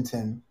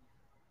Washington,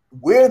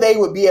 where they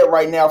would be at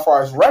right now as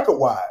far as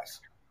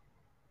record-wise.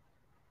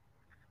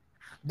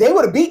 They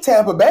would have beat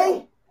Tampa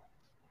Bay.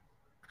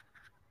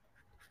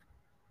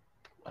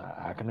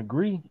 I can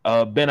agree.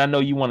 Ben, I know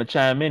you want to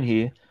chime in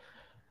here.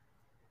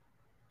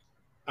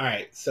 All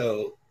right,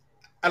 so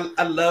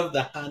I love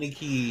the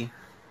Heineke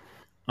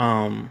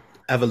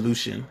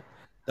evolution.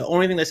 The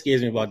only thing that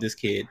scares me about this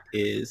kid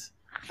is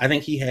I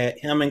think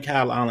him and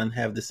Kyle Allen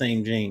have the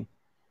same gene.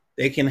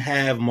 They can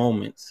have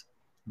moments,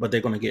 but they're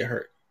going to get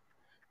hurt.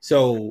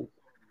 So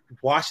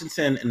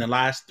Washington in the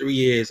last 3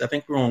 years, I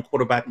think we're on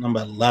quarterback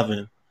number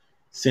 11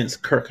 since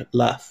Kirk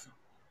left.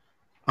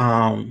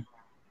 And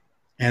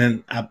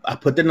I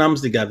put the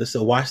numbers together.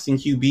 So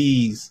Washington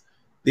QBs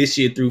this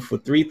year threw for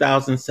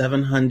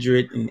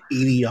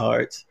 3,780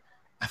 yards.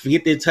 I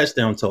forget their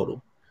touchdown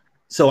total.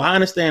 So I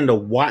understand the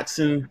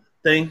Watson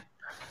thing,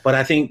 but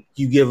I think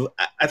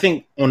I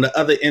think on the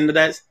other end of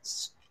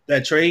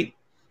that trade,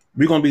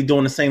 we're going to be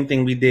doing the same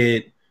thing we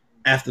did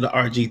after the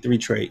RG3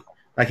 trade.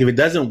 Like if it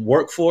doesn't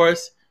work for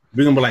us,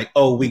 we're going to be like,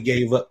 oh, we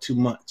gave up too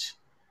much.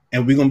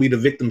 And we're going to be the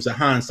victims of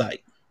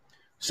hindsight.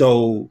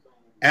 So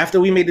after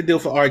we made the deal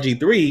for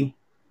RG3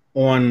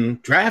 on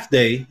draft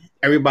day,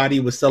 everybody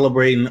was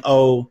celebrating,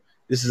 oh,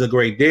 this is a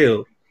great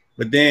deal.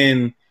 But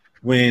then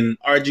when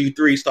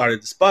RG3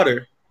 started to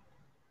sputter,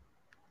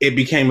 it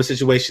became a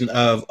situation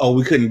of, oh,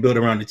 we couldn't build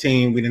around the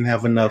team. We didn't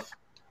have enough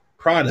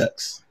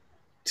products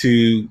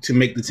to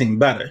make the team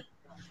better,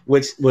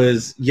 which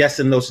was yes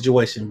and no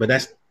situation. But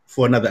that's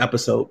for another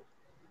episode.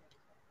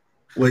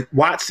 With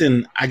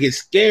Watson, I get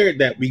scared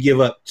that we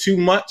give up too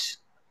much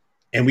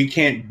and we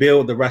can't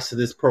build the rest of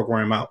this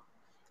program out.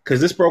 Because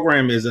this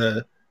program is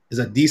a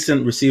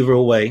decent receiver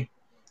away.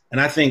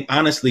 And I think,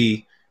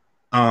 honestly,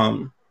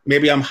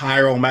 maybe I'm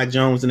higher on Mac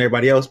Jones than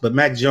everybody else, but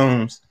Mac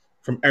Jones,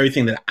 from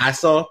everything that I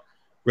saw,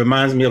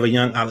 reminds me of a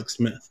young Alex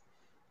Smith.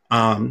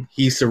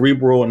 He's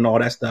cerebral and all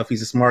that stuff.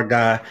 He's a smart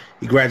guy.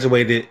 He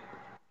graduated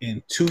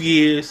in 2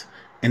 years,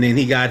 and then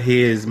he got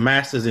his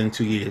master's in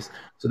 2 years.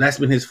 So that's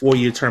been his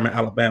 4-year term at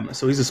Alabama.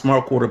 So he's a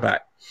smart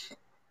quarterback.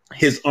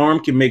 His arm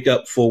can make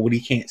up for what he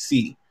can't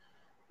see,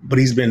 but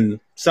he's been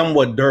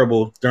somewhat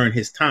durable during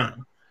his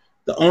time.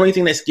 The only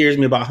thing that scares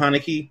me about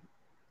Heinicke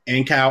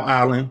and Kyle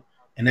Allen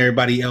and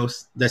everybody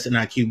else that's in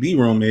our QB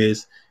room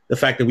is the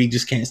fact that we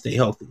just can't stay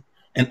healthy.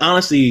 And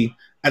honestly,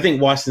 I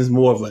think Washington's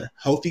more of a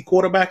healthy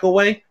quarterback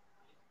away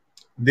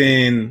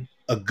than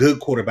a good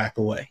quarterback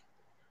away.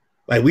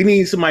 Like, we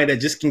need somebody that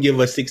just can give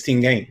us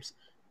 16 games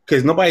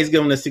because nobody's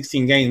given us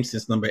 16 games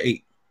since number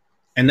 8.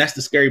 And that's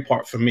the scary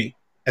part for me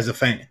as a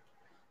fan.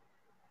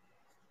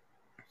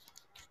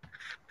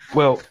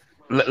 Well,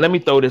 let me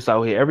throw this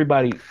out here.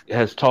 Everybody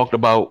has talked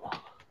about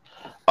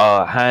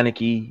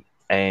Heinicke,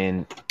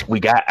 and we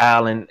got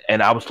Allen.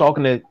 And I was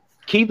talking to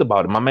Keith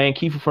about it, my man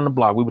Keith from the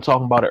block. We were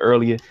talking about it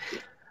earlier.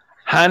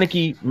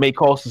 Heinicke may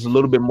cost us a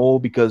little bit more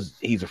because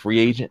he's a free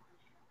agent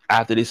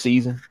after this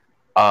season.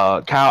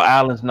 Kyle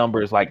Allen's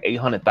number is like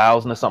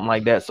 800,000 or something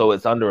like that, so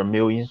it's under $1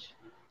 million.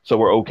 So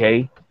we're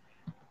okay.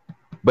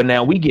 But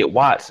now we get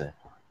Watson.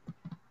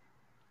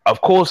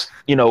 Of course,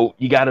 you know,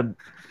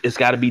 it's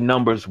got to be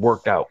numbers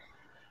worked out.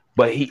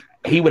 But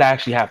he would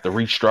actually have to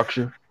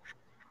restructure.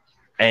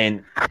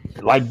 And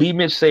like B.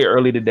 Mitch said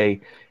earlier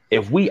today,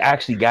 if we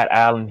actually got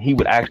Allen, he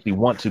would actually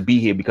want to be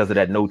here because of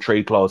that no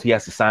trade clause. He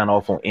has to sign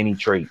off on any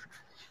trade.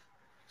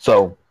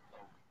 So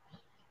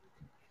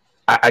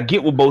I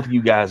get what both of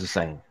you guys are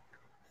saying.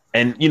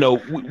 And, you know,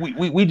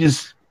 we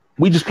just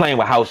playing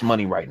with house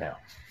money right now.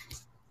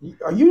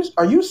 Are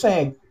you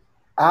saying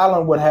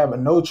Allen would have a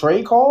no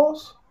trade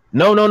clause?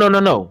 No.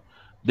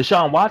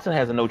 Deshaun Watson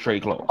has a no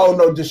trade clause. Oh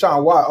no,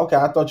 Deshaun Watson. Okay,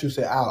 I thought you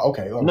said Allen.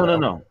 Okay.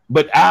 No.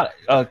 But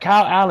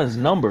Kyle Allen's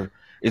number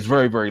is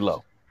very, very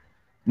low.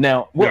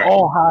 Now we're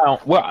all high on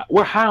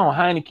we're high on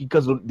Heinicke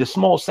because of the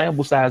small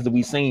sample size that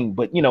we've seen.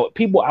 But you know,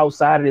 people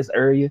outside of this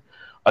area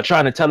are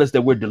trying to tell us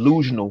that we're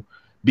delusional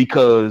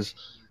because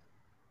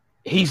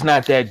he's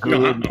not that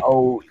good.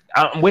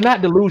 We're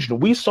not delusional.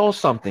 We saw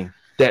something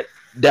that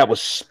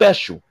was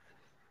special.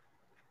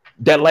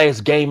 That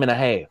last game and a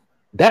half,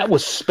 that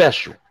was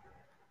special.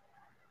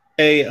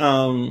 Hey,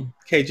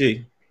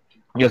 KG.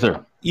 Yes,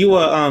 sir. You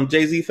a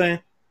Jay-Z fan?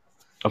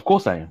 Of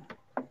course I am.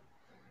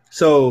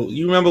 So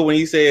you remember when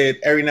he said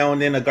every now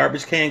and then a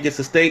garbage can gets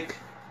a steak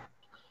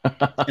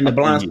and the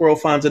blind squirrel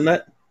finds a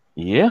nut?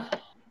 Yeah.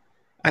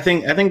 I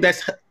think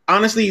that's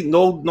honestly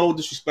no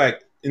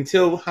disrespect.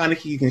 Until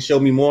Heinicke can show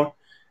me more,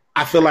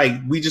 I feel like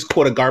we just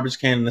caught a garbage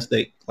can in a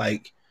steak.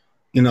 Like,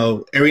 you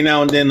know, every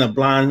now and then a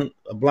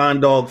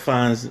blind dog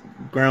finds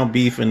ground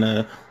beef in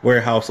a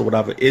warehouse or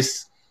whatever.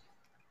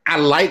 I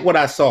like what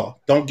I saw.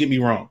 Don't get me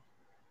wrong.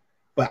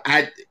 But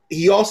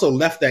he also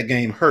left that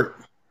game hurt.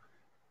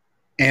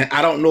 And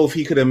I don't know if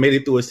he could have made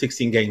it through a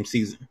 16-game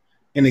season.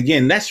 And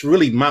again, that's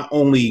really my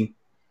only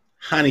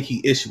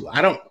Heinicke issue.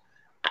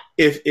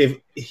 If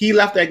he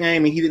left that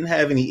game and he didn't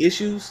have any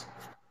issues,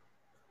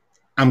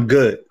 I'm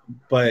good.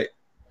 But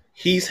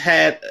he's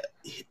had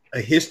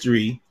a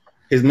history.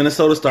 His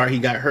Minnesota start, he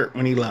got hurt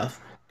when he left.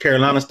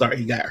 Carolina start,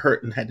 he got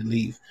hurt and had to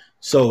leave.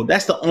 So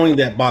that's the only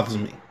that bothers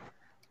me.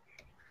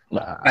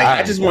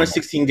 I just wanted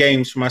 16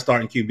 games for my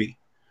starting QB.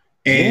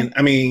 And,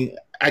 I mean,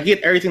 I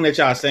get everything that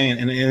y'all saying,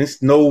 and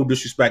it's no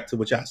disrespect to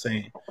what y'all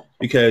saying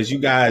because you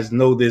guys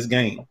know this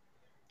game.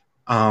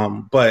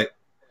 But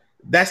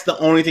that's the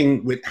only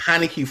thing with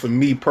Heinicke for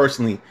me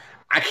personally.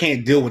 I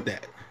can't deal with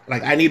that.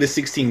 Like, I need a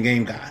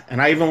 16-game guy.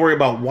 And I even worry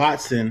about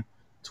Watson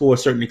to a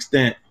certain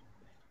extent.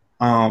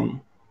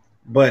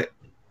 But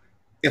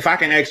if I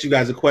can ask you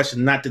guys a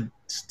question, not to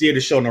steer the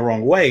show in the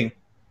wrong way,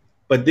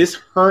 but this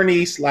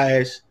Hurney /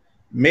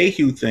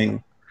 Mayhew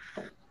thing,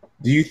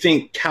 do you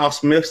think Cal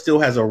Smith still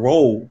has a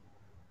role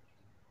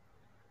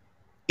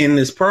in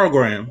this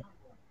program?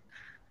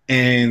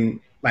 And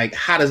like,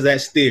 how does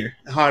that steer?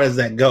 How does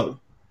that go?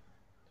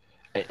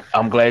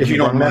 I'm glad If you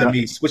don't brought that mind up.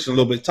 me switching a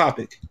little bit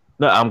topic.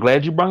 No, I'm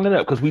glad you brought that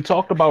up because we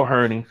talked about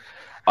Hurney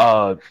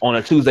on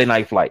a Tuesday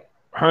night flight.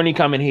 Hurney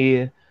coming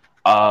here.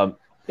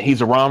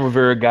 He's a Ron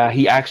Rivera guy.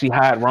 He actually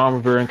hired Ron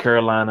Rivera in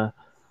Carolina.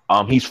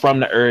 He's from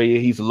the area.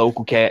 He's a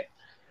local cat.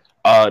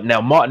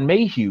 Now Martin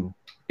Mayhew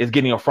is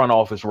getting a front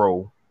office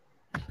role,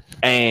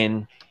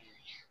 and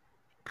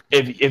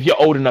if you're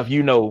old enough,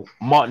 you know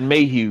Martin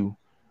Mayhew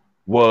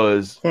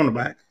was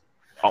Cornerback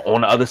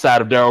on the other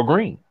side of Darryl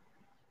Green,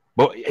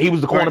 but he was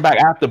the cornerback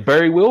after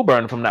Barry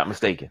Wilburn, if I'm not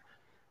mistaken.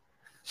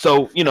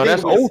 So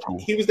that's old school.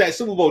 He was that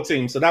Super Bowl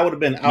team, so that would have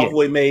been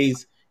Alvoy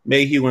Mays,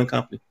 Mayhew and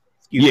company.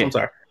 Excuse me, I'm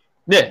sorry.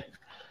 Yeah.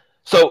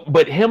 So,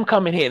 but him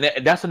coming here,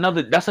 that's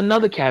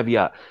another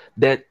caveat.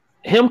 That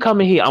him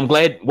coming here, I'm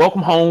glad.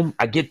 Welcome home.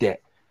 I get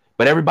that,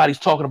 but everybody's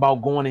talking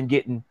about going and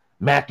getting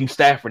Matthew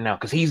Stafford now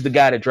because he's the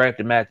guy that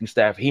drafted Matthew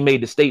Stafford. He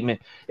made the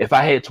statement: if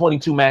I had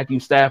 22 Matthew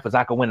Staffords,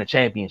 I could win a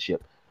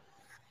championship.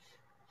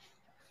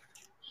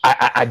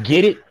 I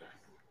get it,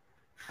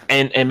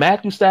 and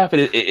Matthew Stafford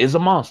is a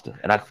monster.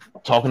 And I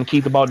was talking to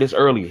Keith about this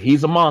earlier.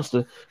 He's a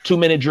monster.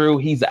 2-minute drill.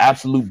 He's an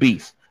absolute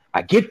beast.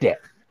 I get that.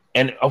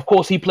 And of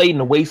course, he played in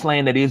the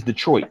wasteland that is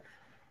Detroit.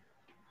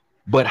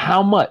 But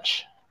how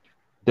much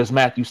does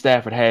Matthew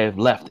Stafford have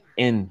left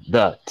in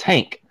the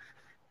tank?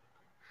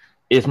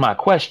 Is my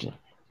question.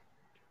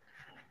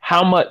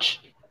 How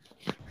much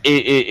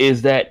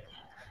is that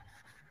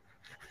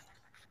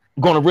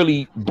going to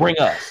really bring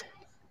us,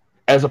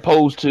 as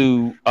opposed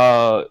to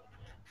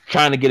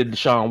trying to get a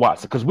Deshaun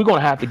Watson? Because we're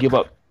going to have to give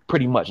up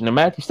pretty much. Now,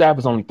 Matthew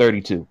Stafford's only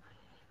 32,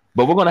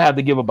 but we're going to have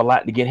to give up a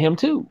lot to get him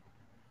too.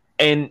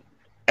 And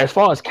as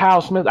far as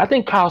Kyle Smith, I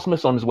think Kyle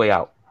Smith's on his way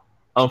out,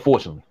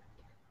 unfortunately.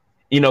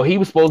 He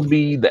was supposed to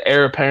be the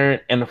heir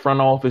apparent in the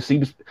front office.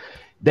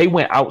 They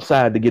went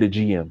outside to get a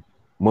GM.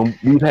 When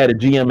we've had a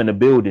GM in the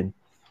building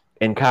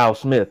and Kyle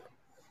Smith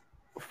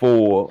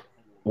for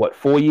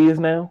 4 years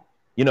now?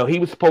 He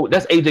was supposed,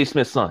 that's AJ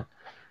Smith's son.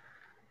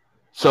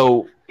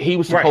 So he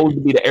was supposed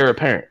to be the heir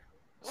apparent.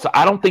 So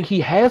I don't think he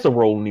has a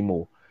role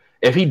anymore.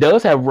 If he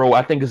does have a role,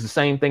 I think it's the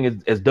same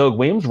thing as Doug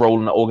Williams' role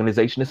in the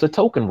organization. It's a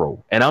token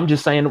role. And I'm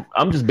just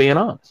being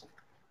honest.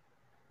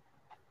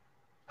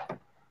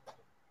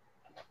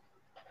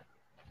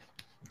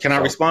 Can I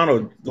respond, or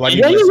do I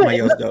need to let somebody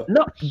else go?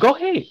 No, go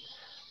ahead.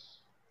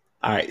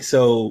 All right.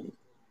 So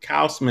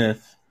Kyle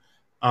Smith,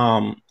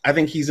 I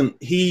think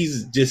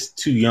he's just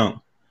too young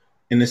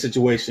in this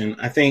situation.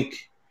 I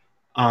think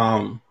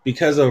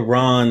because of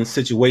Ron's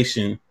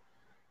situation,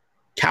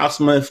 Kyle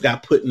Smith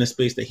got put in a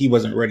space that he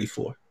wasn't ready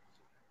for.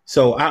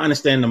 So I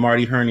understand the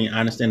Marty Hurney. I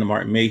understand the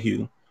Martin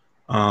Mayhew.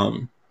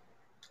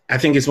 I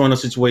think it's one of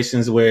those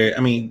situations where,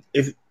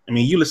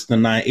 you listen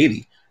to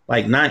 980.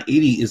 Like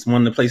 980 is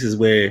one of the places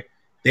where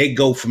they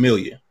go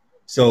familiar.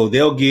 So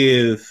they'll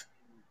give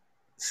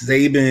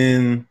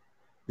Saban,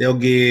 they'll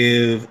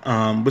give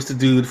what's the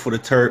dude for the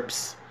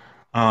Terps?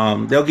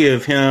 They'll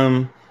give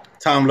him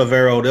Tom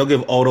Lavero. They'll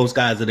give all those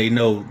guys that they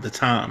know the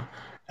time,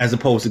 as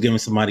opposed to giving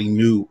somebody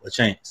new a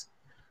chance.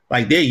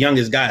 Like their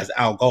youngest guy is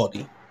Al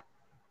Galdi.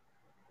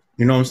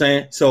 You know what I'm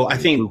saying? So I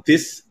think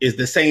this is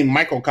the same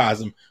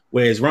microcosm,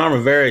 whereas Ron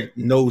Rivera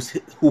knows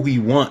who he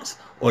wants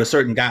or the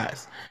certain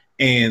guys.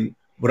 And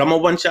what I'm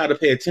gonna want y'all to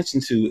pay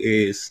attention to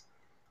is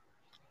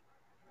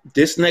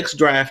this next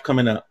draft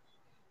coming up.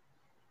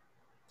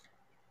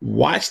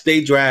 Watch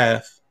they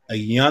draft a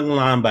young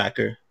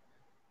linebacker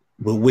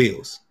with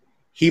wheels.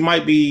 He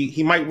might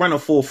run a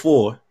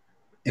 4.4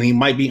 and he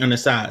might be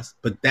undersized,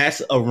 but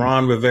that's a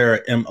Ron Rivera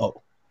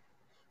MO.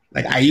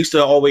 Like I used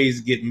to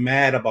always get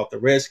mad about the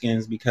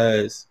Redskins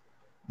because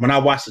when I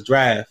watched the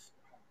draft,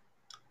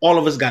 all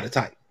of us got a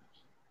type.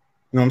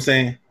 You know what I'm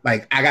saying?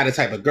 Like I got a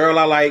type of girl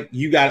I like,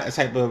 you got a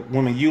type of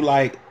woman you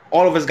like,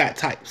 all of us got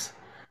types.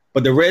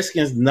 But the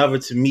Redskins never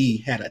to me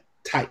had a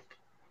type.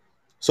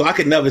 So I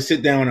could never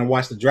sit down and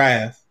watch the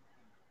draft.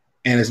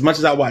 And as much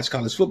as I watch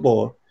college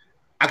football,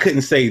 I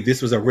couldn't say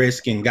this was a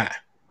Redskin guy.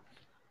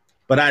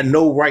 But I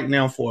know right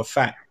now for a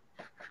fact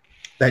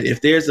that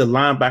if there's a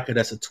linebacker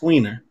that's a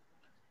tweener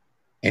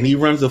and he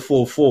runs a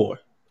 4.4,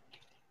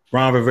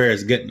 Ron Rivera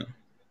is getting him.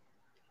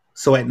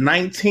 So at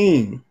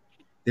 19,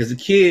 there's a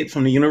kid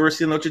from the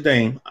University of Notre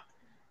Dame.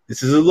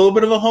 This is a little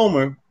bit of a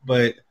homer,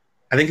 but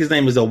I think his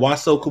name is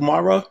Owasso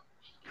Kumara.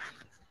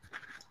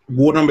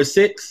 Ward number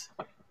 6.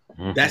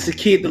 That's a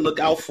kid to look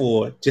out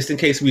for just in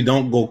case we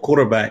don't go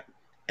quarterback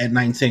at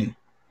 19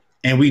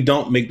 and we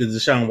don't make the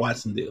Deshaun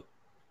Watson deal.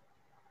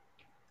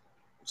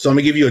 So I'm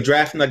going to give you a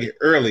draft nugget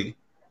early.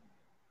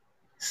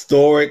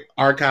 Store it,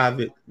 archive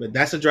it, but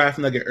that's a draft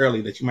nugget early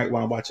that you might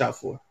want to watch out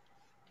for.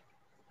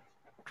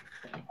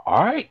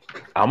 All right.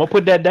 I'm going to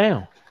put that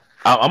down.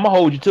 I'm going to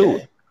hold you to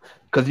it.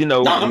 Because,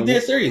 No, I'm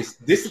dead serious.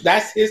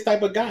 That's his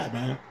type of guy,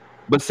 man.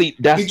 But see,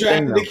 that's he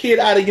drafted the kid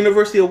out of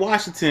University of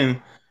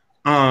Washington.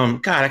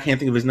 God, I can't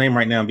think of his name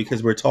right now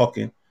because we're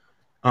talking.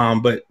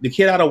 But the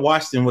kid out of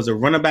Washington was a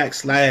running back /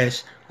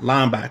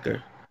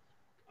 linebacker.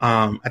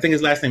 I think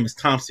his last name is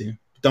Thompson.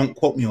 Don't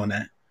quote me on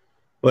that.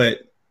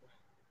 But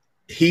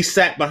he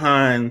sat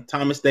behind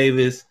Thomas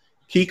Davis,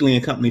 Kuechly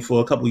and company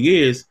for a couple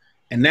years,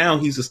 and now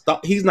he's a star.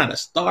 He's not a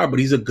star, but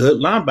he's a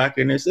good linebacker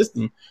in their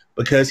system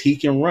because he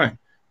can run.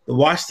 The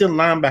Washington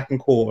linebacking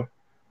core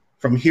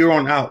from here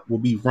on out will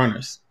be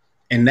runners,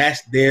 and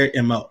that's their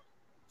MO.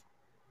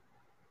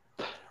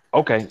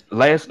 Okay,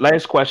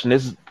 last question.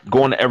 This is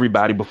going to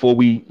everybody before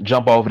we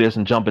jump off of this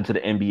and jump into the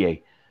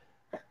NBA.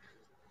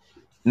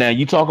 Now,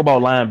 you talk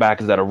about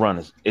linebackers that are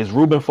runners. Is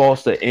Reuben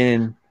Foster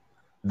in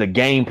the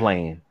game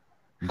plan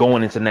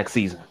going into next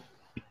season?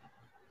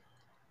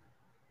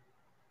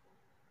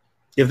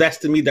 If that's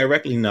to me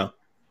directly, no.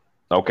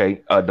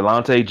 Okay,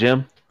 Delonte,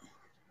 Jim?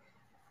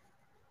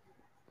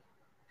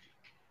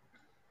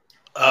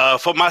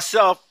 For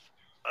myself,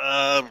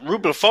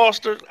 Reuben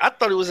Foster, I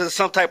thought he was in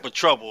some type of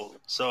trouble.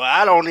 So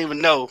I don't even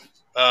know.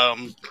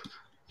 I'd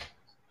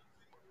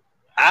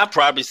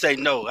probably say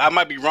no. I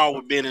might be wrong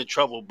with being in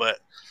trouble,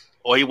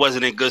 or he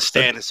wasn't in good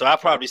standing. So I'd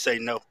probably say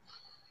no.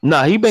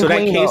 Nah, he been So that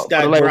clean case for the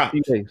got last dropped.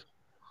 few days.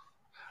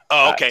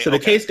 Oh, okay. So the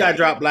case got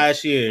dropped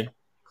last year,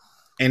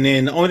 and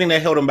then the only thing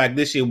that held him back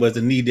this year was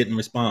the knee didn't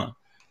respond.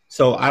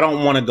 So I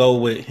don't want to go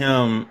with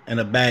him and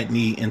a bad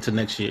knee into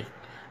next year.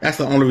 That's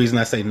the only reason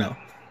I say no.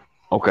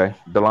 Okay,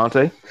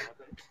 Delonte?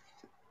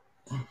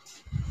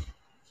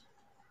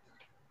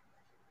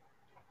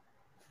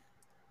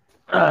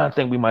 I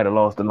think we might have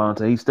lost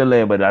Delonte. He's still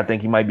there, but I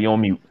think he might be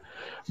on mute.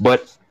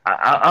 But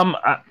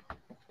I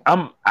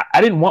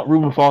didn't want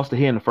Reuben Foster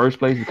here in the first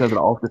place because of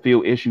the off the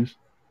field issues.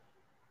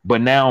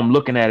 But now I'm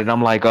looking at it,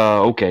 I'm like,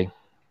 okay.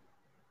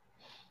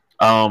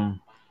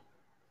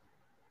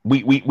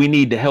 We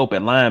need the help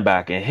at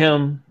linebacker.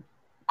 Him,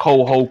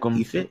 Cole Holcomb.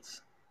 He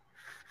fits.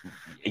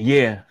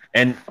 Yeah.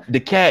 And the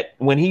cat,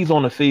 when he's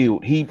on the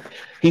field,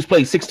 he's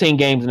played 16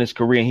 games in his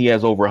career and he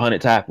has over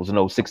 100 tackles in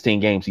those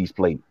 16 games he's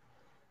played.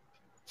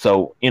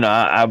 So,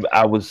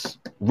 I was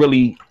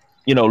really,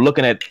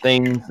 looking at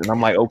things and I'm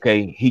like,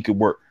 okay, he could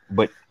work.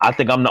 But I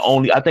think I'm the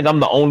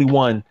only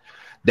one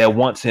that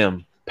wants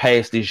him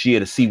past this year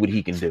to see what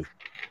he can do.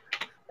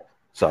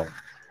 So,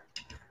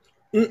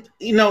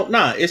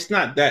 it's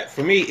not that.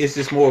 For me, it's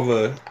just more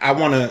of I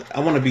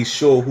want to be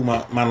sure who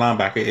my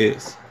linebacker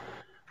is.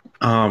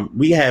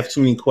 We have too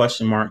many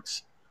question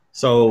marks.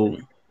 So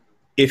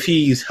if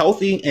he's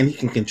healthy and he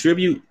can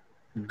contribute,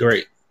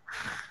 great.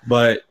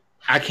 But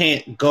I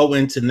can't go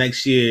into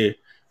next year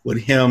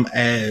with him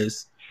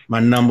as my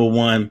number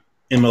one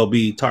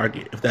MLB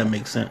target, if that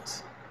makes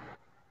sense.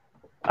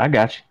 I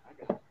got you.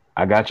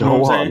 I got you. You know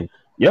what I'm saying?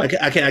 Yep.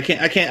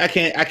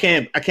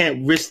 I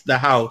can't risk the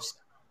house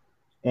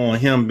on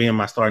him being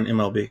my starting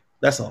MLB.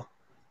 That's all.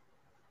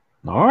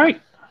 All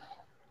right.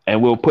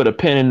 And we'll put a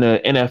pin in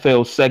the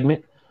NFL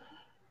segment.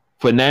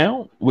 For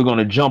now, we're going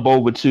to jump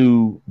over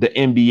to the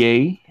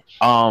NBA.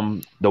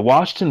 The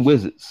Washington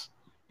Wizards,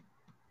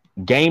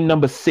 game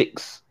number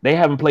 6. They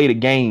haven't played a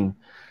game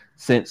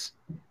since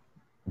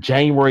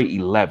January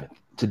 11th.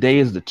 Today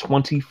is the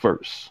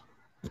 21st.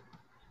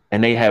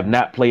 And they have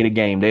not played a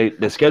game.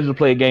 They're scheduled to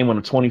play a game on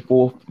the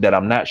 24th that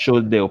I'm not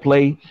sure they'll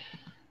play.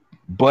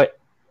 But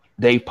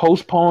they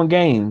postponed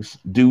games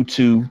due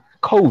to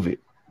COVID.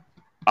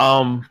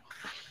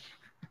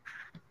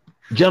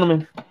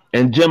 Gentlemen,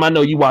 and Jim, I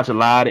know you watch a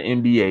lot of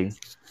NBA.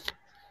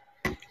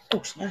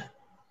 Oh, snap.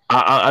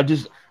 I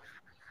just,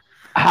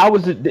 how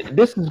is it?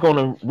 This is going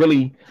to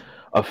really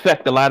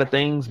affect a lot of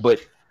things, but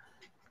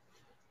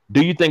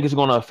do you think it's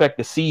going to affect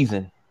the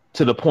season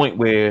to the point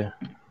where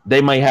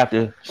they might have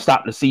to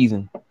stop the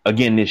season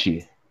again this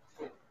year?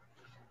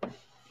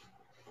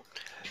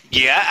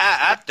 Yeah,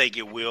 I think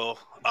it will.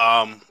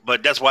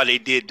 But that's why they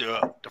did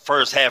the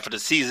first half of the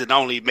season,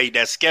 only made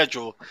that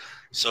schedule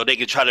so they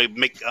could try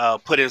to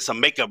put in some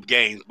makeup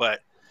games.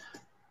 But,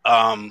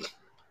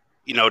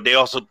 they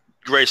also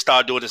ready to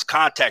start doing this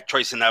contact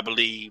tracing, I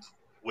believe,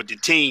 with the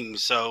team.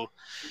 So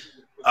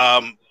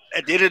at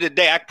the end of the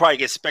day, I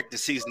probably expect the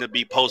season to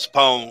be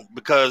postponed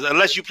because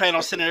unless you plan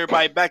on sending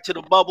everybody back to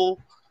the bubble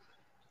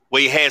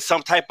where you had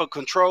some type of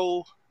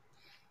control,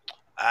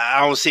 I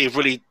don't see it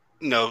really,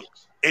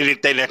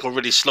 anything that can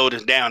really slow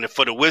this down. And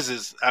for the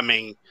Wizards, I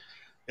mean,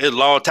 it's a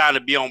long time to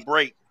be on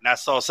break. And I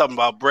saw something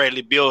about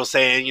Bradley Beal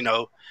saying,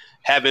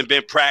 haven't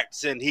been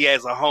practicing. He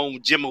has a home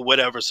gym or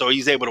whatever, so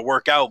he's able to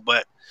work out,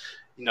 but,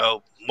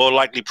 more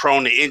likely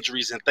prone to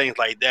injuries and things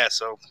like that.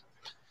 So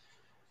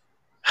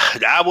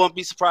I wouldn't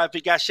be surprised if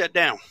he got shut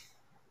down.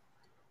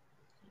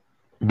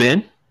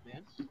 Ben?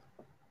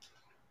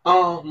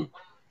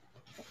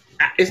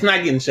 It's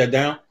not getting shut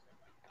down.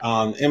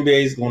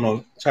 NBA is going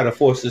to try to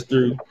force this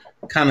through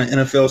kind of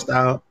NFL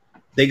style.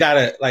 They got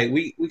to,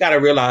 we got to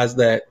realize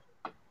that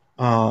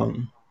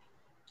the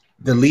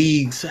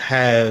leagues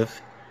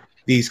have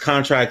these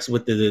contracts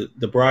with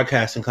the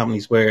broadcasting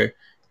companies where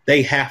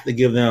they have to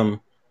give them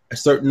a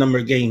certain number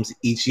of games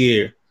each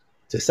year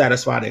to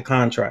satisfy their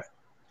contract.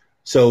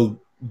 So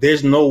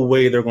there's no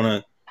way they're going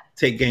to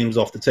take games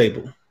off the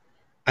table.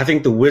 I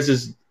think the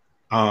Wizards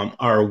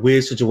are a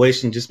weird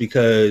situation just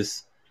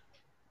because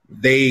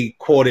they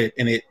caught it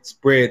and it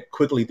spread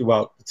quickly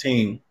throughout the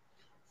team.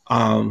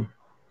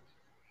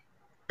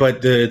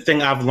 But the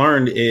thing I've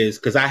learned is,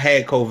 because I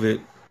had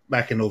COVID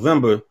back in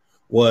November,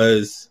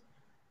 was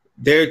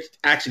they're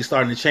actually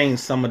starting to change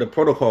some of the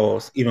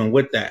protocols even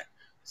with that.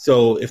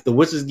 So if the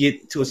Wizards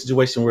get to a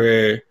situation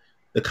where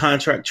the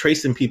contract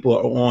tracing people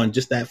are on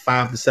just that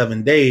 5 to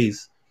 7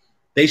 days,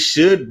 they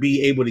should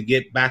be able to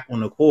get back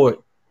on the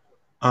court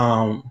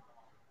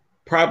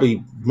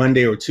probably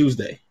Monday or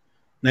Tuesday.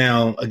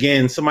 Now,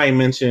 again, somebody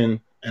mentioned,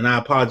 and I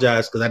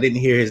apologize because I didn't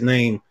hear his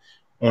name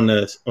on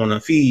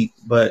the feed,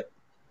 but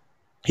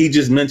he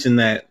just mentioned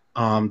that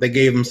they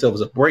gave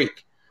themselves a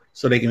break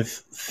so they can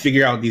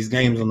figure out these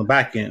games on the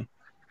back end.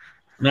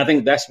 And I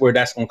think that's where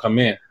that's going to come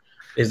in,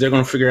 is they're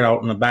going to figure it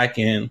out on the back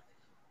end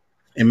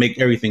and make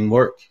everything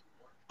work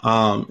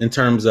in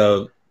terms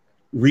of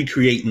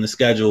recreating the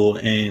schedule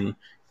and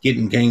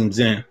getting games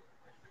in.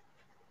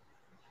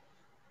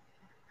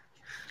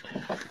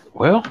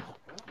 Well,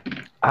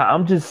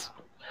 I'm just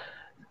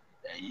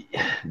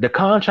the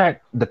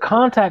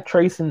contact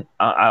tracing.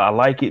 I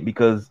like it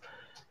because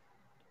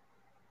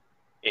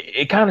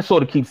it kind of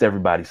sort of keeps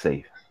everybody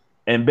safe.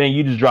 And Ben,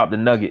 you just dropped the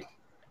nugget.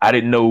 I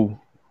didn't know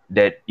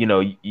that, you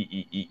know,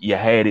 you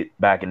had it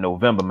back in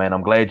November, man.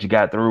 I'm glad you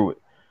got through it.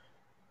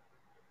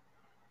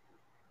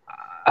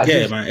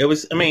 Man. It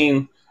was, I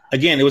mean,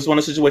 again, it was one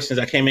of the situations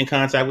I came in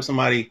contact with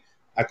somebody,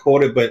 I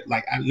caught it, but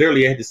like I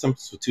literally had the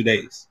symptoms for 2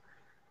 days.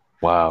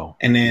 Wow.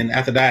 And then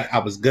after that, I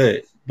was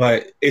good.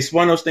 But it's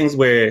one of those things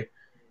where,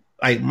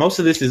 like, most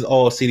of this is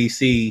all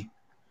CDC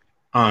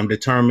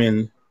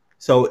determined.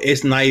 So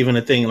it's not even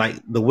a thing. Like,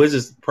 the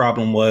Wizards'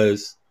 problem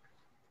was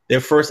their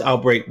first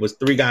outbreak was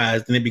 3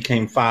 guys, then it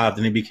became 5,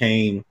 then it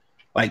became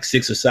like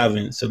 6 or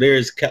 7. So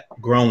theirs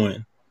kept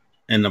growing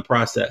in the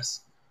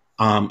process.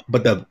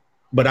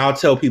 But I'll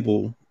tell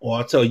people, or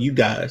I'll tell you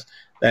guys,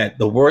 that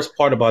the worst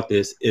part about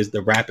this is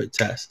the rapid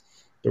test.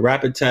 The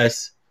rapid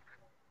test,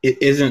 it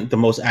isn't the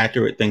most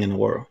accurate thing in the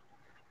world.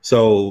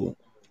 So,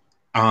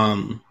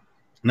 and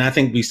I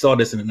think we saw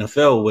this in the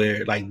NFL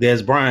where, like,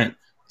 Dez Bryant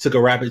took a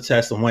rapid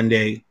test on one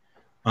day,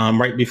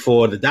 right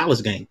before the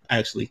Dallas game,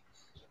 actually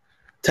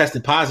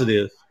tested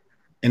positive,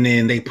 and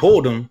then they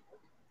pulled him,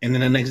 and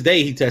then the next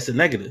day he tested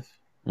negative.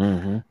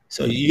 Mm-hmm.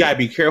 So you gotta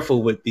be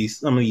careful with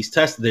some of these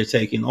tests that they're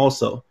taking,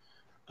 also.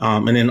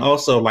 And then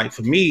also, like,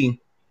 for me,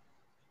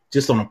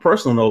 just on a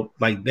personal note,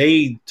 like,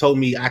 they told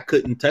me I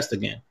couldn't test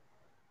again.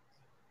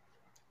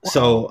 Wow.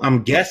 So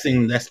I'm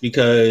guessing that's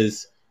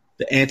because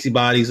the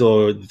antibodies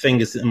or the thing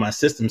is in my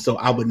system. So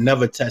I would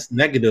never test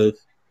negative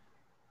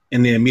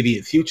in the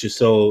immediate future.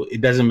 So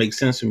it doesn't make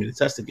sense for me to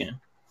test again.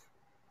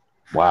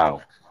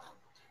 Wow.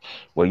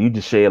 Well, you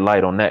just shed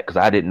light on that because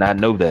I did not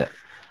know that.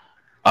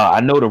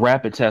 I know the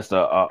rapid tests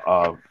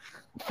are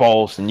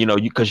false, and, you know,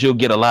 because you'll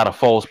get a lot of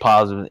false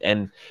positives.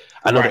 And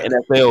I know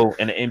the NFL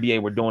and the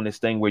NBA were doing this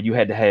thing where you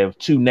had to have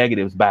 2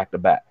 negatives back to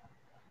back.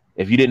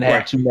 If you didn't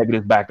have 2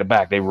 negatives back to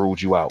back, they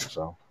ruled you out.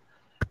 So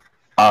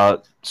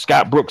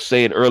Scott Brooks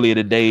said earlier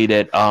today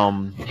that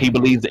he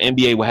believes the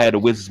NBA will have the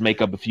Wizards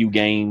make up a few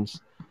games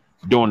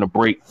during the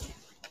break.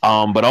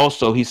 But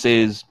also he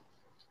says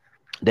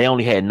they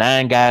only had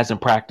 9 guys in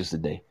practice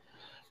today.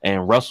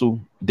 And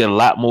Russell did a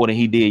lot more than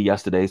he did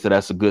yesterday, so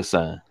that's a good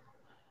sign.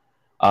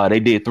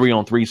 They did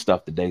 3-on-3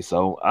 stuff today.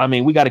 So, I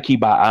mean, we got to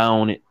keep our eye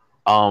on it.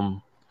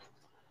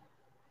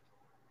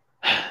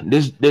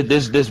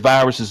 This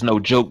virus is no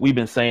joke. We've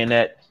been saying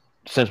that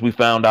since we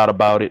found out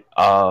about it.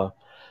 But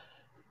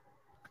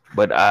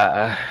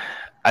I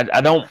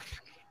don't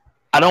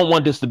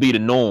want this to be the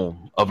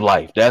norm of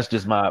life. That's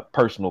just my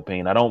personal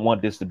opinion. I don't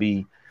want this to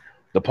be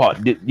the part,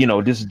 you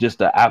know, this is just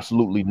the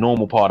absolutely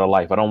normal part of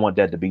life. I don't want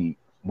that to be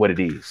what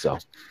it is. So,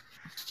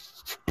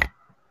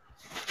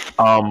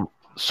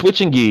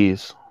 switching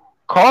gears,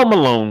 Karl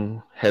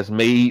Malone has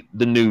made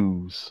the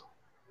news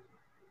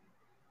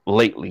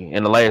lately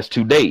in the last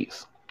 2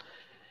 days.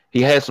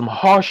 He had some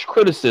harsh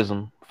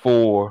criticism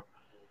for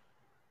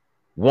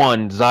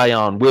one,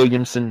 Zion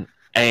Williamson,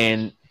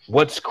 and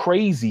what's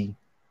crazy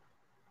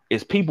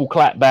is people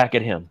clap back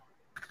at him.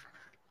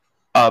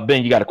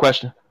 Ben, you got a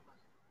question?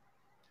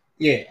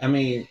 Yeah, I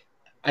mean,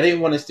 I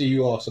didn't want to steer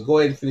you off, so go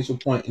ahead and finish your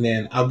point, and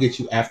then I'll get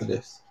you after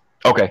this.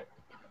 Okay.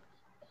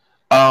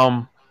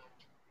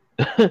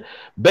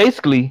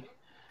 Basically,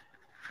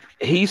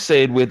 he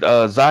said with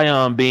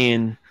Zion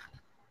being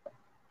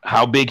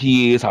how big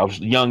he is, how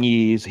young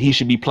he is, he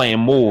should be playing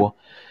more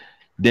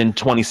than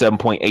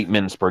 27.8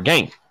 minutes per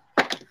game.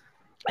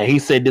 And he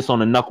said this on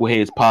the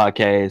Knuckleheads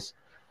podcast.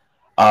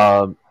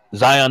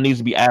 Zion needs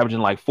to be averaging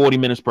like 40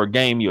 minutes per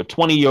game. You're a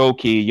 20-year-old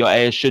kid. Your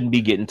ass shouldn't be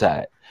getting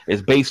tired.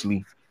 It's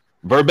basically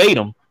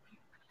verbatim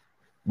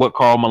what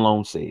Karl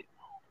Malone said.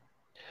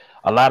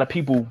 A lot of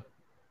people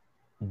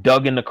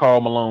dug into Karl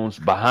Malone's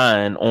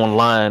behind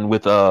online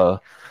with a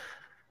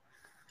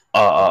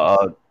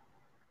lot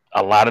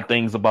of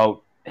things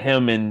about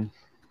him and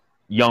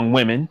young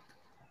women,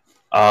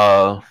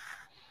 right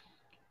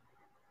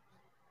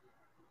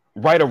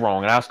or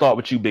wrong. And I'll start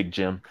with you, Big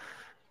Jim.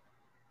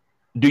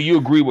 Do you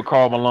agree with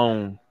Karl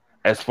Malone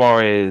as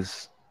far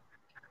as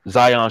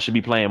Zion should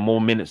be playing more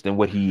minutes than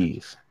what he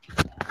is?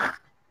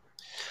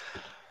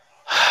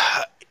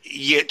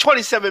 Yeah,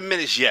 27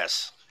 minutes,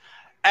 yes.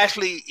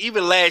 Actually,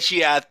 even last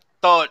year, I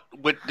thought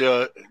with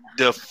the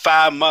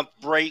 5-month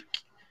break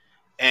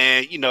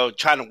and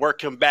trying to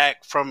work him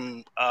back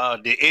from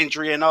the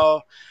injury and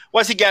all.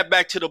 Once he got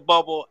back to the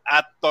bubble,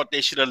 I thought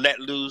they should have let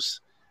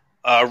loose.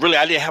 Really,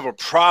 I didn't have a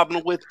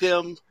problem with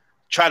them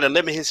trying to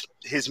limit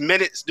his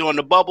minutes during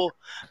the bubble,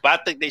 but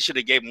I think they should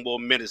have gave him more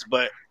minutes.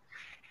 But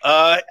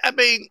I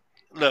mean,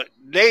 look,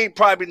 they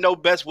probably know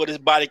best what his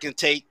body can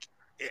take.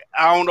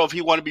 I don't know if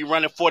he want to be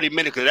running 40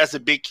 minutes because that's a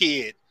big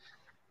kid,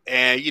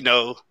 and he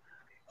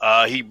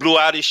blew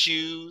out his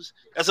shoes.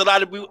 That's a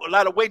lot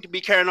of weight to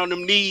be carrying on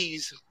them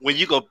knees when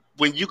you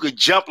could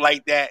jump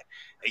like that.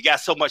 And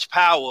got so much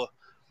power.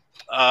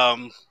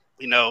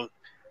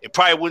 It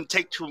probably wouldn't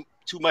take too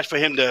much for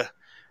him to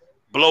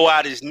blow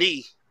out his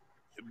knee,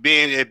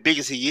 being as big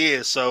as he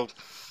is. So,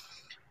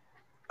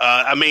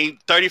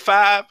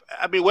 35.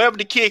 Wherever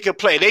the kid can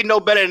play, they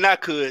know better than I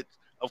could.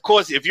 Of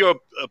course, if you're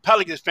a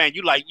Pelicans fan,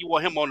 you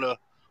want him on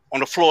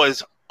the floor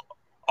as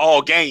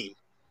all game.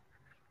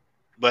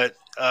 But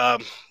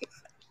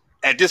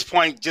at this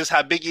point, just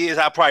how big he is,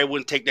 I probably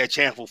wouldn't take that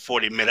chance for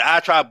 40 minutes.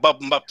 I try to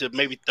bump him up to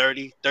maybe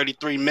 30,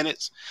 33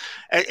 minutes.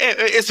 And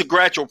it's a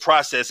gradual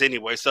process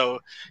anyway, so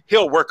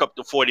he'll work up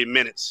to 40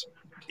 minutes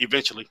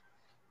eventually.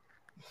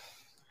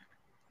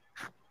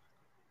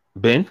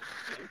 Ben?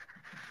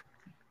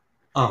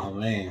 Oh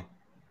man.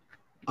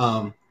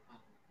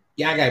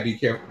 Yeah, I gotta be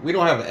careful. We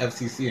don't have an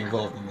FCC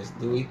involved in this,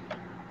 do we?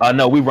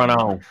 No, we run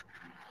our own.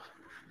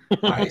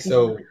 All right,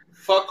 so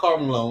fuck Karl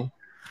Malone.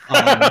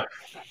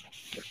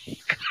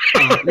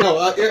 No,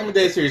 I'm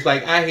dead serious.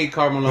 Like, I hate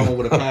Karl Malone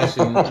with a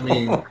passion.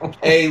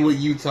 A, with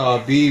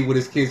Utah, B, with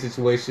his kid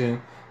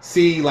situation,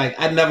 C, like,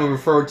 I never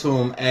referred to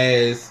him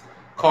as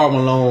Karl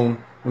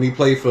Malone when he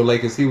played for the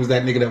Lakers. He was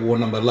that nigga that wore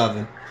number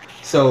 11.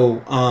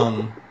 So,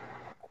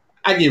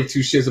 I give two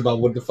shits about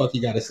what the fuck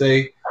he got to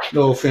say.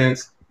 No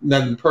offense,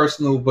 nothing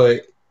personal,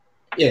 but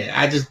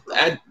yeah,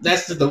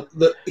 that's just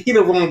he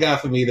the wrong guy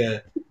for me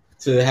to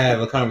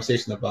have a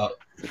conversation about.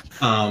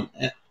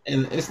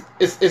 And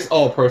it's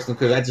all personal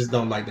because I just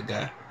don't like the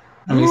guy.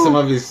 Some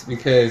of it's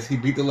because he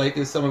beat the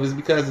Lakers, some of it's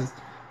because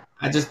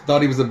I just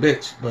thought he was a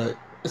bitch, but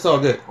it's all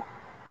good.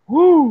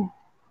 Woo!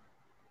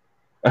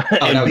 Oh,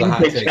 that was a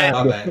hot take.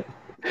 My bad.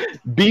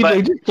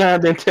 BJ just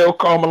trying to tell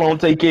Karl Malone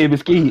to take care of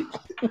his kids.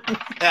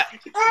 But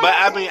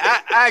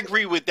I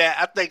agree with that.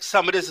 I think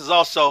some of this is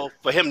also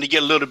for him to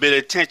get a little bit of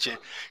attention.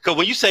 Because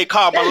when you say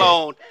Karl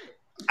Malone,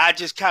 I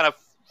just kind of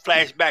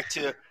flash back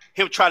to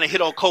him trying to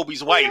hit on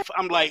Kobe's wife.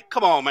 I'm like,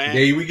 come on, man.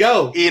 There we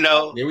go.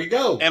 There we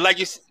go. And like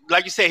you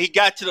said, he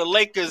got to the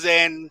Lakers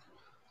and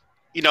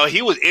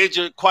he was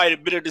injured quite a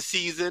bit of the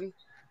season,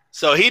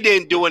 so he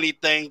didn't do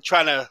anything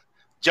trying to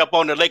jump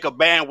on the Laker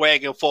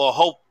bandwagon for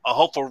a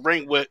hopeful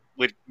ring with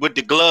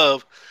the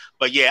glove.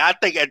 But yeah, I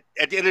think at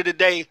the end of the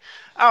day,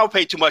 I don't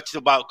pay too much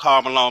about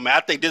Karl Malone, man. I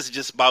think this is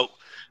just about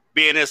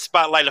being in the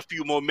spotlight a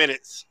few more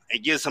minutes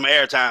and getting some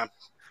airtime.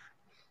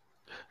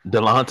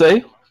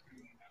 Delonte?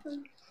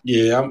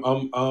 Yeah,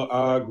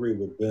 I agree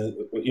with Ben.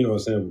 You know what I'm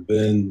saying, with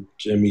Ben,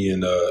 Jimmy,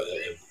 and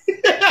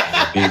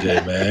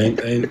BJ, man.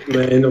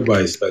 Ain't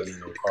nobody studying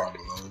no Karl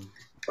Malone.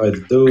 Like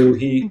the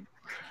dude,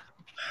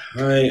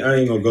 I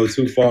ain't gonna go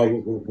too far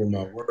with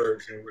my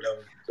words and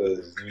whatever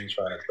because he ain't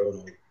trying to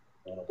throw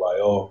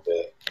nobody off.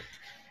 But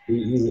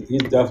he's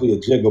definitely a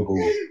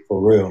jigaboo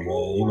for real,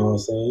 man. You know what I'm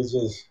saying? He's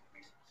just,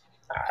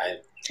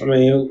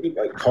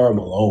 like Karl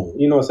Malone.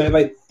 You know what I'm saying?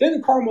 Like,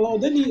 didn't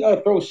he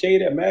throw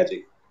shade at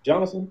Magic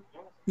Johnson?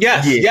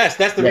 Yes,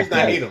 that's the reason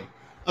I hate him.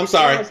 I'm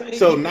sorry.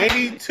 So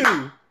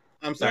 92.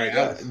 I'm sorry.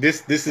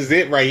 This is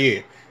it right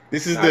here.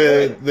 This is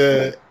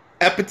the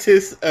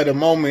epitome of the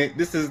moment.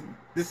 This is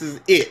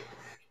it.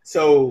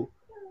 So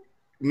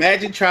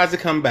Magic tries to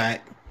come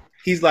back.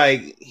 He's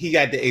like, he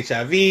got the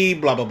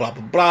HIV, blah blah blah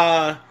blah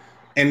blah,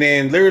 and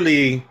then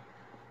literally,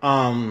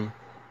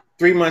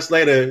 3 months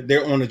later,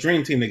 they're on the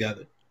Dream Team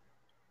together.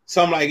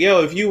 So I'm like,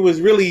 yo, if you was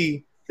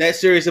really that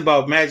serious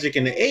about Magic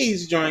and the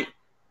AIDS joint,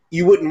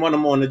 you wouldn't want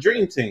him on the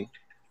Dream Team.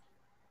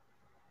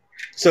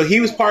 So he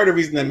was part of the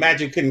reason that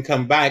Magic couldn't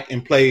come back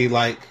and play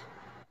like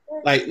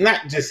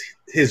not just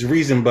his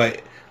reason,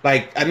 but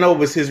like I know it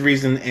was his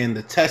reason and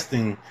the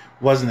testing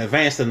wasn't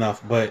advanced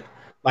enough, but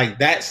like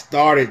that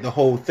started the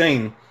whole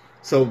thing.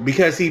 So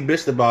because he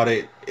bitched about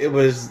it, it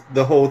was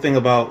the whole thing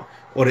about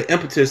or the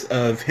impetus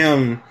of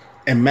him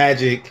and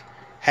Magic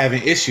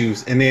having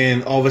issues. And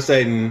then all of a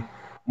sudden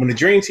when the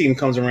Dream Team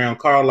comes around,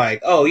 Karl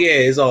like, oh yeah,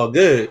 it's all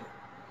good.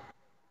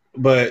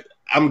 But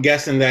I'm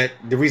guessing that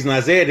the reason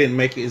Isaiah didn't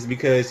make it is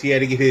because he had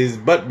to get his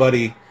butt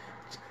buddy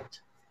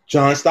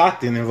John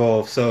Stockton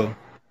involved. So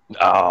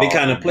they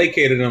kind of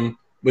placated him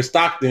with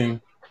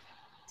Stockton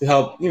to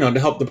help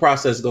the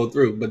process go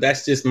through. But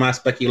that's just my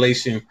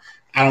speculation.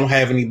 I don't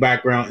have any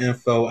background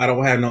info. I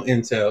don't have no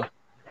intel.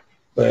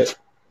 But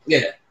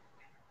yeah.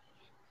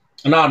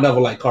 And I'll never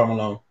like Karl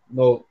Malone.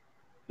 No,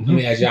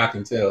 as y'all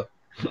can tell.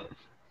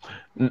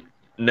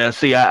 Now,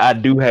 see, I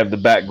do have the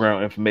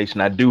background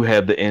information. I do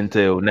have the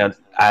intel. Now,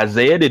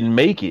 Isaiah didn't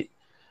make it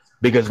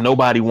because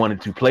nobody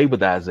wanted to play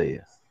with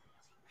Isaiah.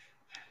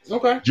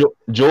 Okay.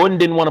 Jordan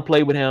didn't want to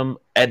play with him.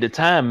 At the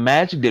time,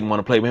 Magic didn't want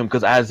to play with him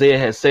because Isaiah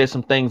had said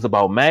some things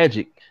about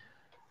Magic.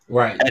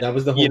 Right. That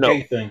was the whole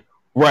gay thing.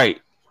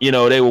 Right.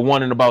 They were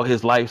wondering about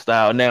his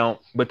lifestyle. Now,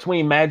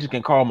 between Magic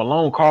and Karl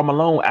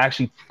Malone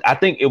actually, I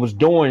think it was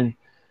during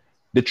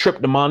the trip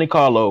to Monte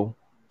Carlo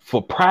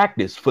for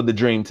practice for the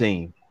Dream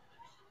Team.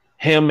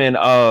 Him and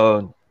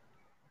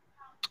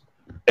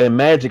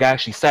Magic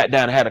actually sat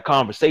down and had a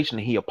conversation,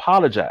 and he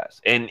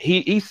apologized. And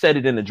he said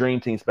it in the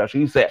Dream Team special.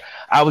 He said,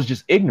 I was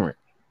just ignorant.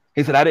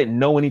 He said, I didn't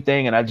know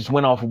anything, and I just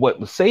went off of what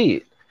was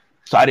said.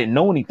 So I didn't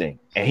know anything.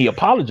 And he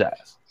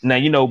apologized.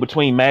 Now,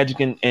 between Magic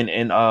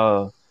and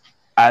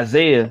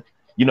Isaiah,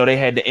 they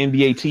had the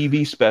NBA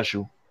TV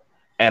special.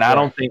 And I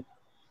don't think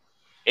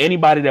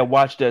anybody that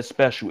watched that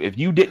special, if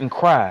you didn't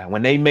cry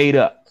when they made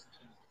up,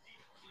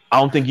 I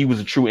don't think he was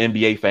a true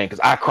NBA fan because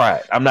I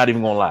cried. I'm not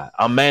even gonna lie.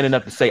 I'm man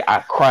enough to say I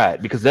cried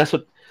because that's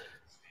what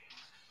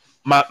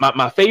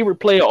my favorite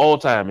player of all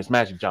time is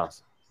Magic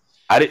Johnson.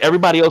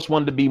 Everybody else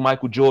wanted to be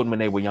Michael Jordan when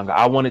they were younger.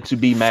 I wanted to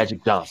be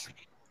Magic Johnson.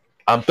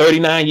 I'm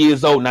 39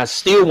 years old and I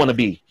still want to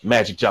be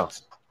Magic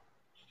Johnson.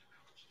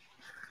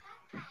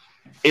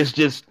 It's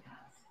just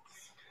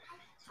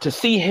to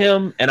see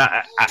him, and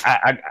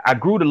I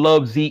grew to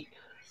love Zeke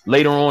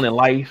later on in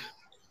life.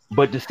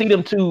 But to see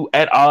them two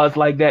at odds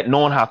like that,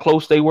 knowing how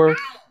close they were,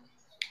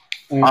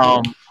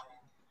 to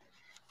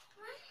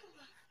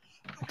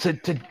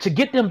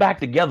get them back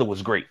together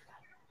was great.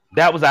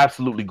 That was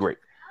absolutely great.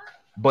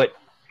 But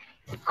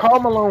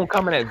Karl Malone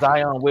coming at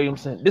Zion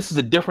Williamson, this is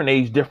a different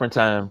age, different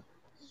time.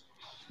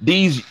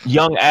 These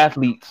young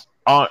athletes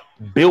aren't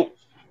built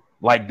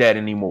like that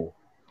anymore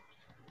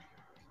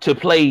to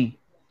play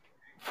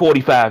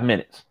 45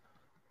 minutes.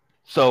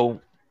 So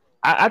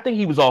I think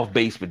he was off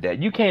base with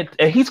that. You can't.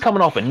 He's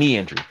coming off a knee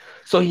injury,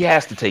 so he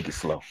has to take it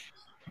slow.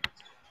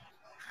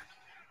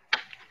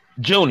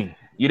 Junie,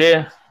 you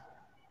there?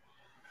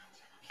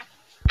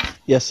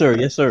 Yes, sir.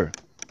 Yes, sir.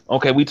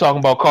 Okay, we talking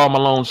about Karl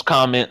Malone's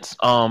comments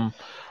on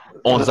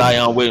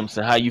Zion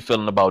Williamson. How you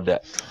feeling about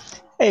that?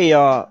 Hey,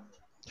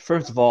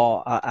 first of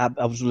all, I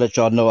was gonna let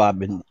y'all know I've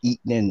been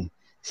eating and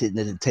sitting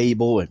at the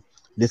table and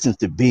listening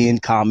to Ben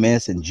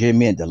comments and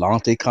Jimmy and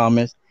Delonte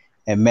comments,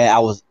 and man, I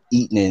was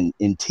eating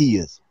in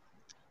tears.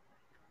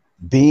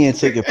 Ben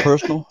took it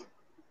personal.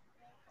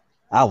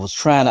 I was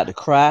trying not to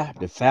cry.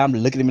 The family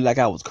looking at me like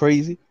I was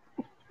crazy.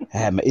 I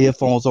had my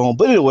earphones on.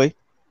 But anyway,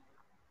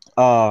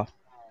 I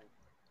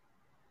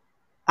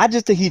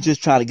just think he's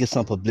just trying to get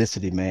some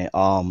publicity, man.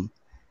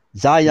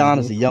 Zion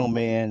is a young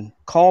man.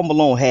 Karl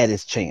Malone had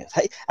his chance.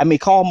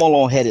 Karl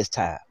Malone had his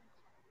time.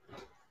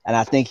 And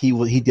I think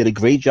he did a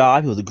great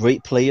job. He was a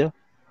great player.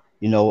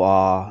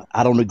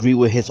 I don't agree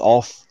with his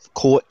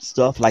off-court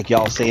stuff, like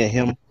y'all saying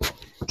him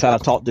trying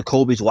to talk to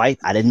Kobe's wife.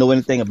 I didn't know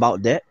anything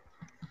about that.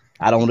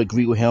 I don't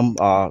agree with him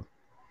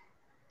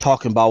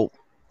talking about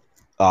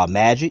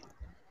Magic.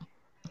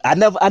 I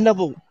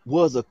never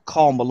was a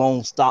Karl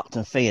Malone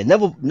Stockton fan.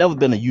 Never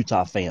been a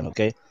Utah fan,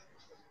 okay?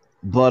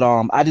 But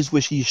I just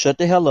wish he shut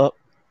the hell up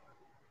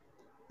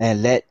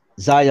and let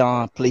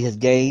Zion play his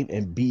game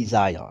and be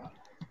Zion.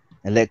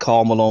 And let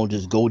Karl Malone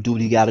just go do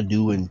what he got to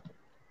do and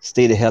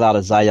stay the hell out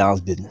of Zion's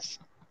business.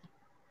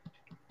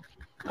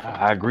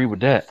 I agree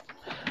with that.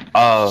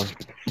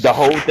 The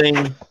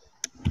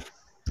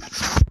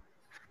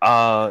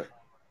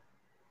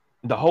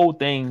whole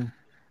thing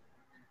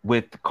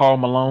with Karl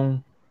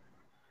Malone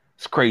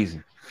is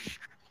crazy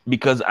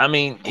because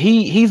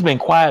he's been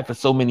quiet for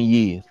so many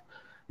years.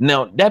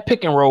 Now that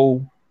pick and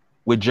roll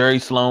with Jerry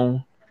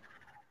Sloan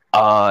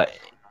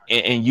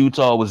in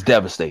Utah was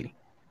devastating.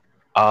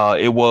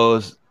 I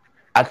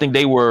think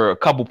they were a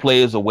couple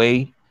players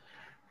away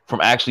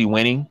from actually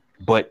winning,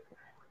 but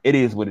it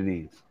is what it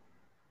is.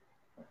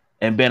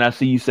 And Ben, I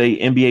see you say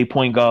NBA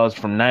point guards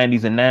from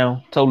 90s and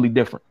now, totally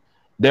different.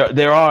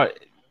 There are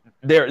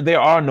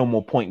no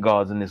more point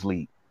guards in this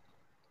league.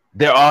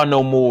 There are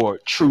no more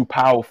true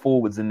power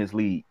forwards in this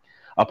league.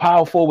 A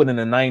power forward in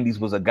the 90s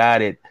was a guy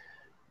that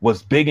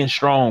was big and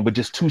strong, but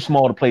just too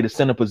small to play the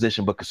center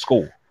position, but could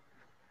score.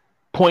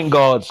 Point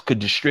guards could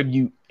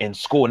distribute and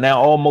score. Now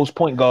almost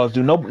point guards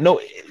do. No,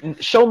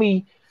 show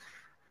me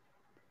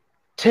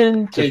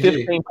 10 to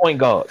 15 point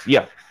guards.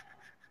 Yeah.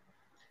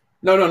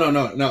 No.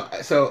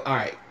 So, all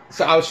right.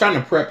 So I was trying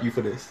to prep you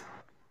for this.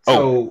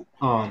 So,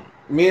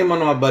 me and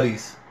one of my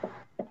buddies,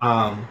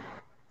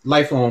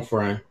 lifelong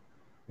friend,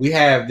 we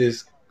have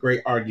this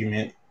great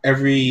argument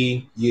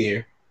every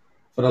year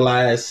for the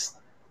last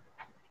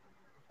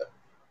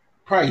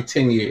probably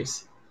 10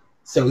 years.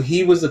 So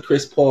he was a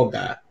Chris Paul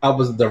guy. I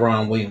was a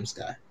Deron Williams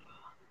guy.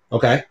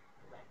 Okay.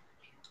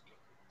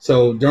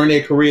 So during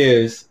their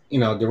careers,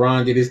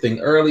 Deron did his thing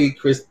early.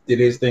 Chris did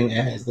his thing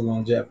and has the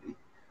longevity.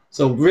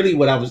 So really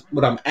what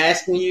I'm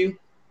asking you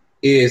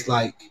is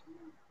like,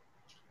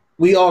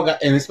 we all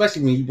got, and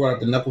especially when you brought up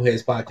the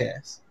Knuckleheads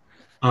podcast,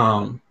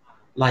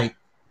 like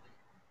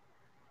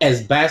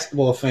as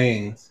basketball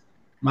fans,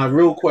 My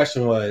real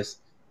question was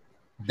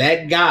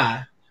that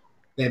guy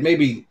that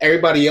maybe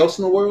everybody else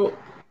in the world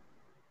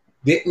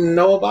didn't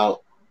know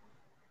about,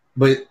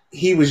 but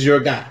he was your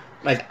guy.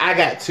 Like I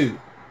got two.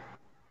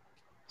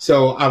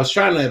 So I was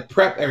trying to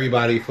prep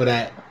everybody for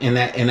that in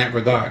that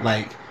regard.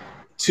 Like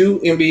two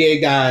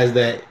NBA guys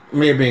that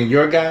may have been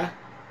your guy,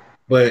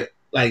 but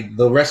like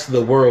the rest of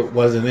the world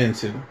wasn't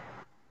into.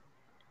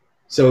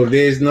 So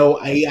there's no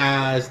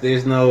AIs,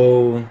 there's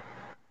no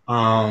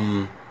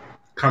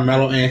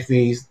Carmelo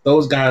Anthony's.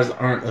 Those guys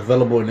aren't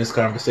available in this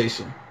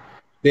conversation.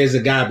 There's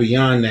a guy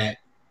beyond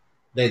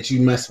that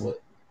you mess with,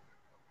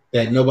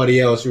 that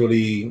nobody else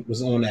really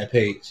was on that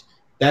page.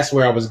 That's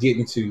where I was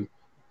getting to.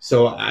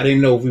 So I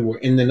didn't know if we were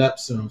ending up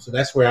soon. So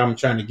that's where I'm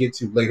trying to get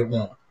to later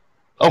on.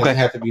 Okay. It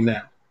have to be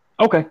now.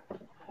 Okay.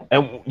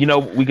 And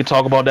we could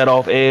talk about that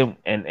off air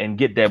and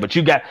get there. But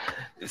you got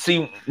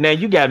now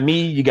you got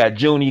me, you got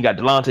Junior, you got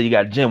Delonte, you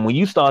got Jim. When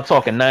you start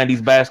talking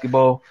 90s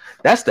basketball,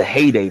 that's the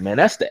heyday, man.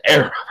 That's the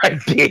era right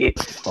there.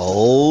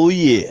 Oh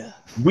yeah.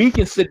 We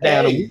can sit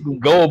down and we can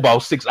go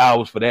about 6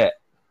 hours for that.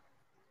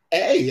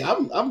 Hey,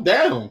 I'm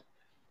down.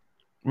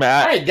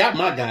 Man, I ain't got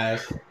my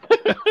guys.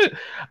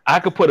 I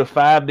could put a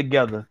 5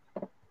 together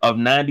of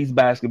 90s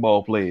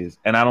basketball players,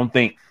 and I don't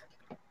think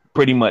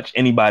pretty much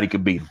anybody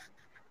could beat them.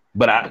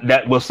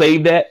 But we'll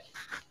save that,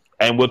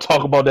 and we'll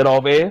talk about that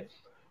off air.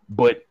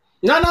 But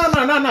no.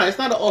 It's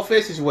not an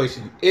off-air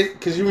situation. It's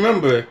because you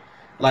remember,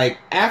 like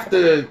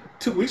after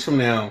 2 weeks from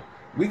now,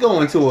 we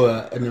go into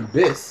an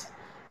abyss.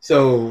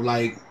 So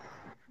like,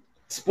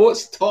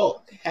 sports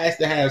talk has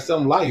to have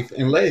some life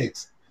and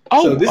legs.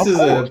 So this is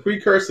a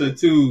precursor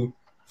to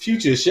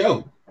future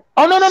show.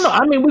 Oh no!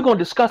 I mean, we're gonna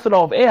discuss it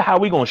off air. How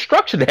we gonna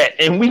structure that,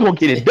 and we gonna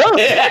get it done.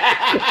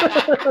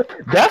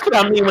 That's what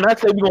I mean when I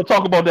say we're gonna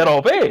talk about that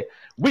off air.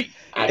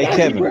 Hey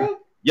Kevin,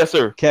 yes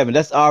sir. Kevin,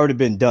 that's already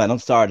been done. I'm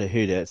sorry to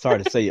hear that.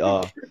 Sorry to say,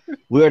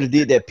 we already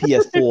did that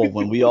PS4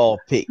 when we all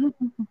picked.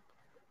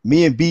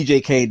 Me and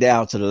BJ came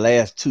down to the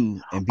last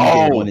two, and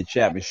BJ won the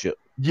championship.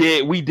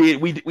 Yeah, we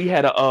did. We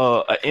had a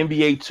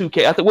NBA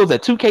 2K. I think what was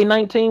that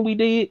 2K19 we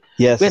did.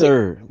 Yes,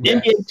 sir.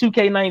 NBA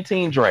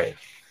 2K19 draft.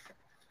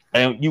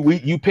 And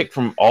you picked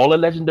from all the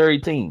legendary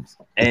teams,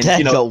 and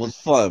that was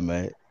fun,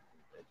 man.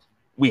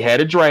 We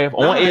had a draft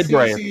on air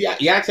draft.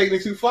 Y'all taking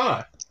it too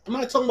far. I'm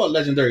not talking about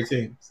legendary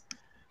teams.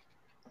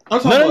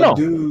 I'm talking about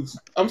dudes.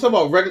 I'm talking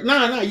about regular.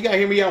 No, you gotta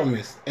hear me out on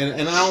this,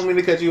 and I don't mean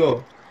to cut you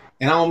off,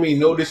 and I don't mean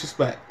no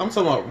disrespect. I'm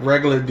talking about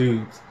regular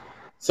dudes.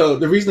 So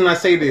the reason I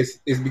say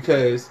this is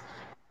because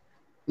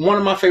one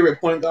of my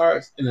favorite point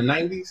guards in the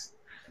 '90s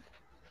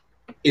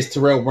is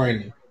Terrell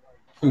Brandon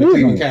from the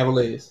Cleveland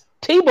Cavaliers.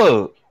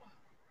 T-Bug.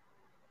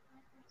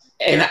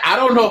 And I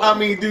don't know how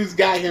many dudes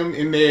got him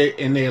in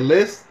their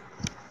list,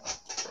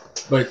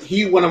 but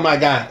he one of my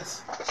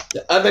guys.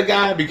 The other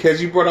guy,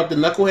 because you brought up the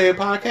Knucklehead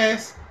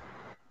podcast,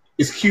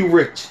 is Q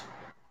Rich.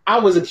 I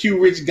was a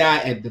Q Rich guy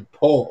at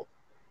DePaul.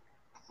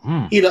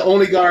 He the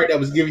only guard that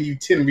was giving you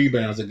 10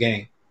 rebounds a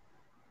game.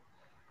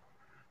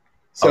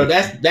 So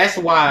that's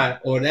why,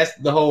 or that's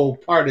the whole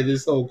part of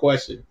this whole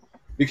question,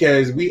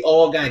 because we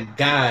all got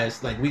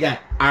guys, like we got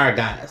our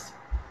guys.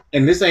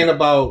 And this ain't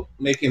about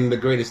making the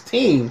greatest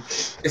team.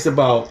 It's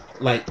about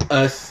like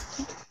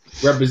us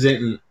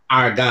representing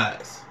our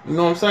guys. You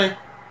know what I'm saying?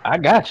 I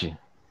got you.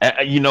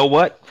 You know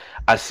what?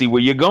 I see where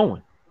you're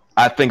going.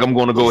 I think I'm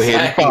going to go ahead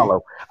and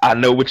follow. I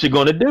know what you're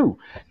going to do.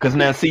 Because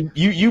now, see,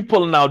 you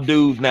pulling out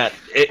dudes. Now,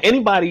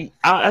 anybody,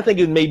 I think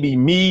it may be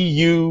me,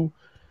 you,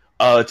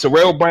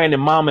 Terrell Brandon,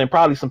 Mama, and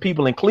probably some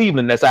people in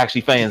Cleveland that's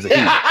actually fans of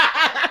him.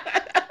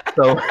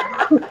 So,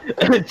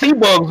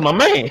 T-Bug's my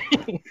man.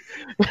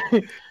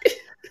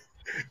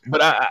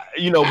 But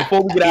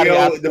before we get out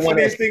of here, the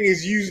funniest thing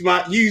is use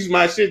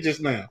my shit just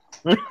now,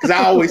 because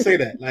I always say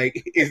that,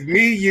 like, it's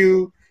me,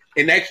 you,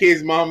 and that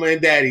kid's mama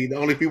and daddy, the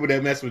only people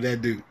that mess with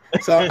that dude.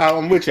 So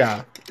I'm with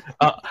y'all.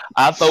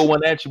 I'll throw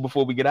one at you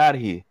before we get out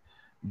of here.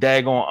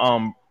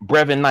 Daggone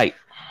Brevin Knight.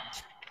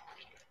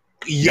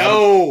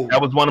 Yo,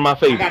 that was one of my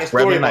favorites. I got a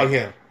story about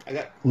him.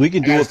 We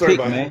can do a pick,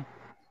 man.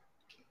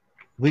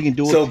 We can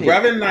do a pick.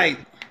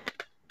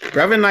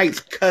 Brevin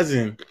Knight's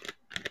cousin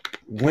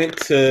went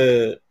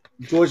to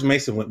George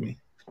Mason with me.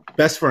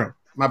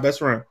 My best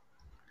friend.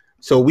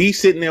 So we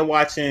sitting there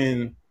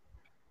watching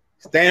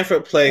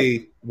Stanford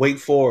play Wake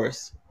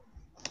Forest,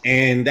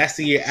 and that's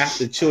the year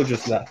after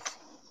Childress left.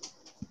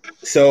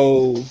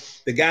 So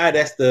the guy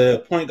that's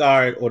the point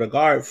guard or the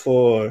guard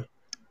for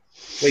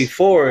Wake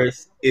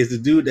Forest is the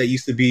dude that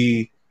used to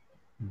be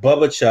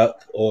Bubba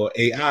Chuck or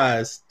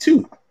AI's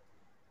too.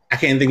 I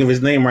can't think of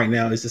his name right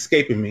now. It's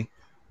escaping me.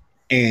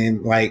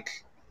 And like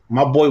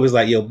my boy was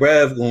like, yo,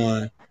 Brev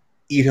going to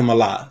eat him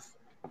alive.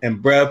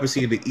 And Brev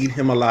proceeded to eat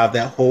him alive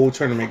that whole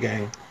tournament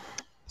game.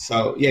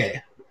 So yeah.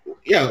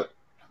 Yo.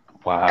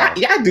 Wow.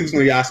 Y'all dudes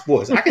know y'all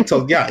sports. I can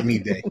talk y'all any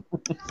day.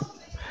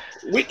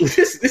 This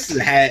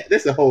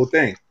is a whole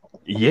thing.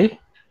 Yeah.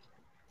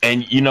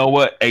 And you know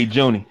what? Hey,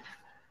 Junie.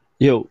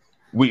 Yo.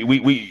 We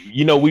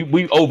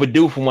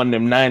overdue for one of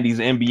them 90s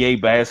NBA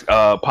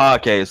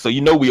podcasts. So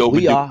we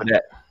overdue for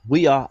that.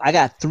 I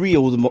got three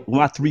of them,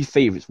 my three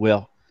favorites.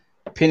 Well,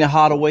 Penny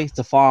Hardaway,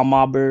 Stephon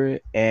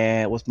Marbury,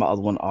 and what's my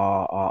other one?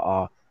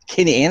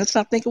 Kenny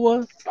Anderson, I think it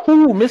was.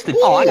 Ooh, Mr.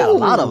 Oh, I got a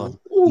lot of them.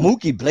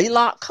 Mookie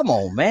Blaylock, come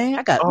on, man.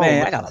 I got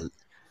a.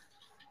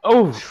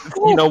 Oh,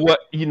 you know what?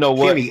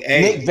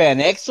 Nick Van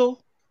Exel.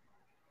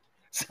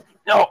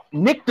 No,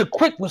 Nick the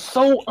Quick was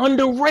so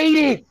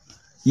underrated.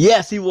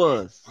 Yes, he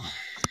was.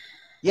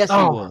 Yes, he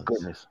was. My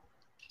goodness.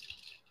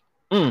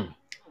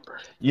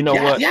 You know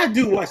what? Y'all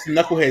do watch the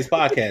Knuckleheads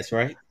podcast,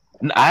 right?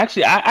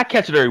 I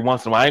catch it every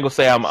once in a while. I ain't gonna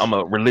say I'm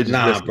a religious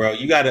listener. Bro.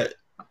 You gotta.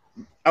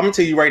 I'm gonna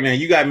tell you right now.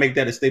 You gotta make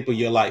that a staple of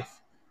your life.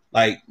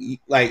 Like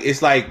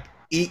it's like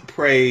eat,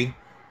 pray,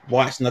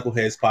 watch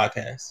Knuckleheads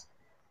podcast.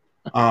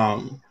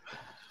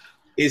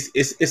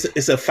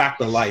 It's a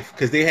fact of life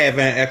because they have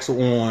Van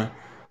Exel on,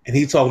 and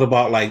he talked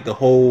about like the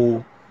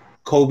whole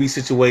Kobe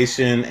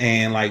situation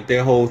and like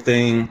their whole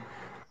thing.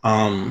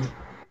 I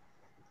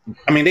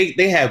mean,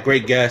 they have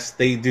great guests.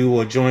 They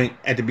do a joint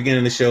at the beginning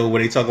of the show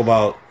where they talk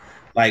about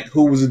like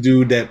who was the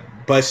dude that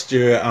bust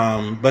your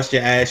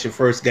ass your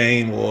first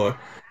game or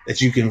that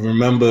you can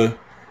remember,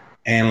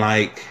 and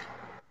like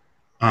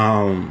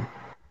I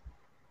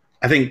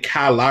think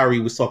Kyle Lowry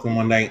was talking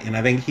one night, and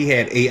I think he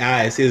had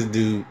AI as his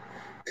dude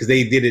because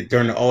they did it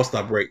during the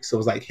All-Star break. So it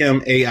was like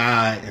him,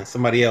 AI, and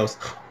somebody else,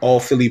 all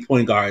Philly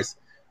point guards,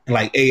 and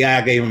like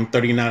AI gave him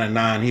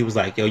 39-9. He was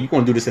like, "Yo, you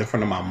gonna do this in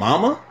front of my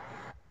mama?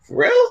 For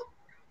real?"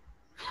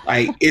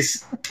 Like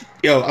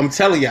I'm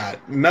telling y'all,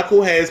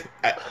 Knuckleheads.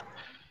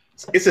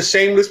 It's a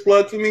shameless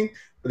plug for me,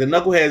 but the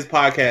Knuckleheads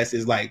podcast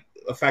is like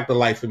a fact of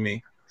life for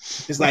me.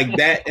 It's like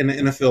that and the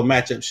NFL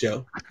matchup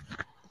show.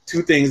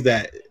 Two things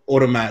that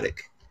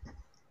automatic.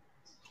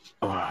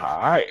 All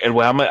right, and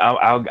well,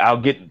 I'll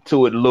get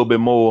to it a little bit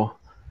more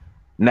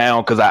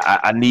now because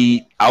I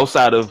need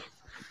outside of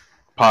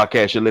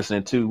podcasts you're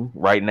listening to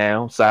right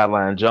now,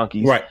 Sideline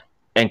Junkies, right,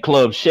 and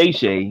Club Shay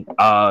Shay.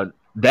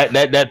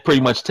 That pretty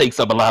much takes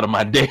up a lot of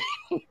my day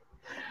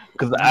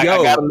because I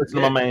gotta listen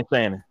to my man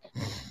Shannon.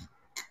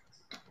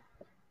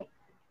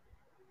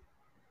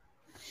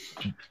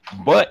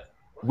 But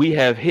we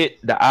have hit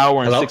the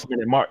hour and 6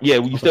 minute mark. Yeah,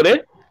 you still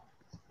there?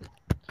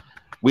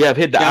 We have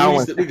hit the hour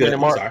and 6 minute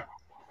mark.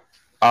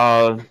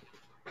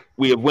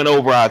 We have went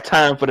over our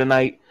time for the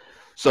night.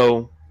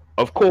 So,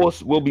 of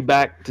course, we'll be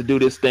back to do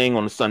this thing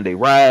on the Sunday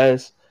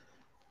Rise.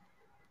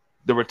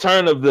 The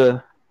return of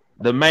the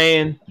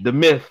man, the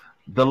myth,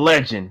 the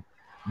legend,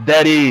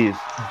 that is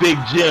Big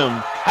Jim,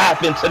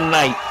 happen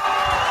tonight.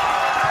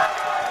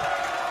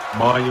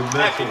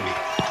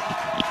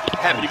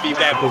 Happy to be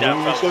back with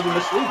y'all.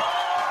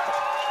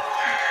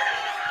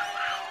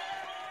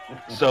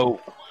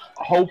 So,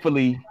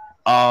 hopefully,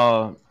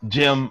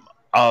 Jim,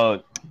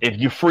 if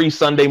you're free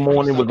Sunday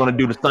morning, we're going to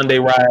do the Sunday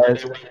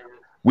Rise.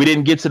 We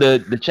didn't get to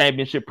the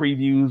championship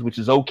previews, which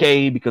is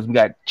okay because we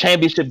got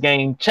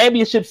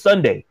championship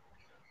Sunday.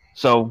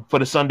 So for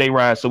the Sunday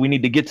Rise, so we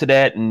need to get to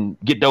that and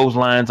get those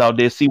lines out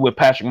there, see what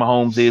Patrick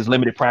Mahomes is,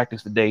 limited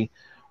practice today,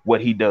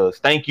 what he does.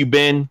 Thank you,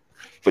 Ben,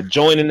 for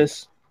joining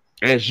us.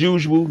 As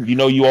usual, you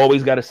know you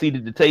always got a seat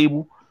at the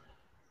table.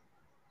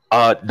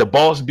 The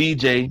boss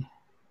BJ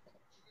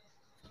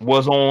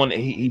was on.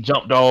 He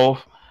jumped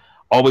off.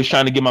 Always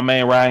trying to get my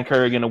man Ryan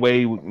Kerrigan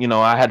away. You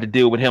know, I had to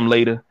deal with him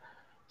later.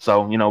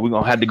 So, you know, we're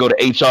going to have to go to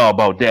HR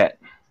about that.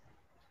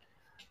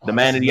 The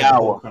man of the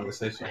hour.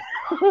 Conversation.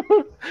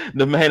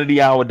 The man of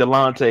the hour,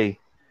 Delonte.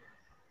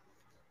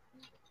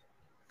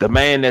 The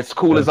man that's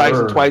cool as ice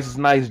and twice as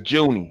nice,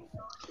 Junie.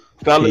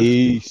 Fellas,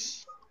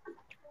 peace.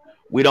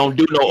 We don't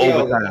do no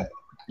overtime.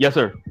 Yes,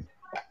 sir.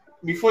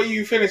 Before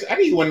you finish, I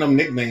need one of them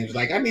nicknames.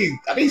 Like I need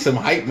some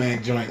hype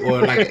man joint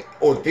or like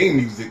or theme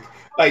music.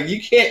 Like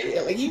you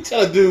can't like you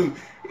tell a dude,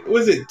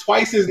 was it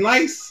twice as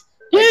nice?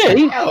 Yeah,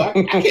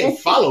 I can't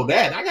follow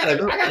that. I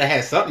gotta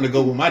have something to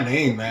go with my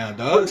name now,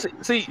 dog.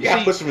 You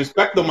gotta put some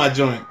respect on my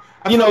joint.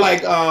 I feel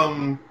like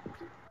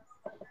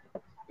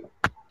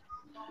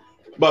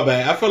my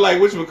bad. I feel like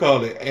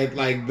whatchamacallit at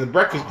like the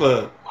Breakfast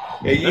Club.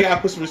 Yeah, you gotta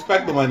put some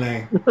respect on my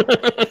name.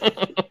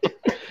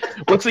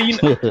 Well, see,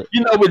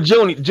 you know, with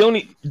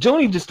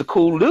Junie just a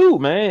cool dude,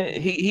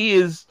 man. He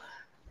is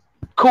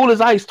cool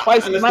as ice,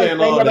 twice as nice. They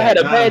never had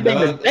a bad day in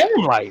his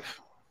damn life.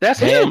 That's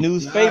bad him.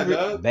 News favorite.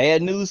 Dog.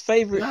 Bad news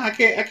favorite. Nah, I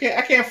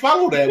can't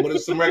follow that. But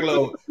it's some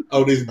regular.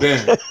 This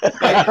Ben. Like,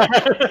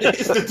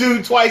 it's the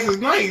dude twice as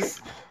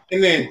nice,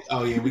 and then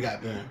we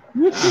got Ben.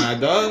 Nah,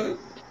 dog.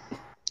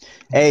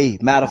 Hey,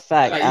 matter of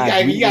fact,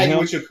 like, you gotta get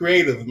with your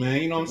creative,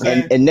 man. You know what I'm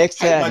saying? And next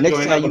time you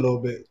a little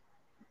bit.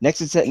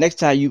 Next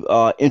time you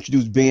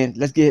introduce Ben,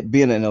 let's get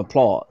Ben an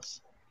applause.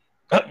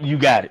 You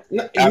got it.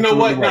 You know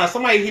what? Right. Now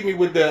somebody hit me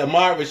with the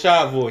Ahmad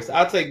Rashad voice.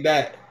 I'll take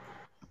that.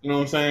 You know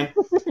what I'm saying?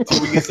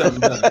 Till we get something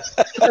done.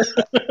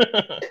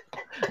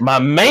 My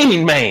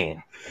main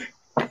man.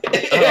 Oh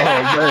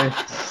man.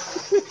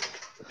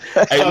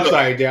 Hey, I'm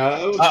sorry,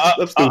 dog.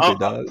 I'm stupid,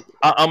 dog.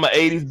 I'm an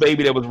 80s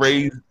baby that was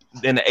raised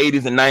in the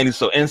 80s and 90s,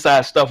 so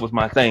Inside Stuff was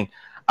my thing.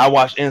 I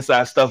watched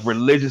Inside Stuff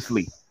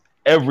religiously.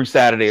 every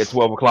Saturday at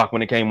 12 o'clock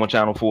when it came on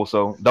Channel 4.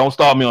 So don't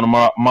start me on the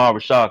Mar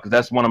Rashad, because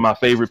that's one of my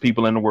favorite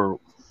people in the world.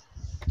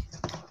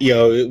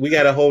 Yo, we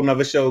got a whole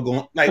nother show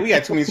going. Like, we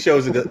got too many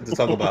shows to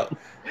talk about.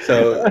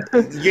 So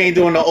you ain't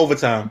doing no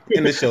overtime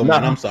in the show,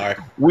 man. I'm sorry.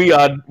 We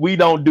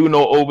don't do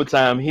no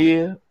overtime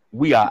here.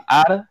 We are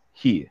out of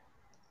here.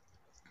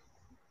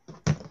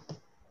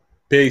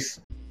 Peace.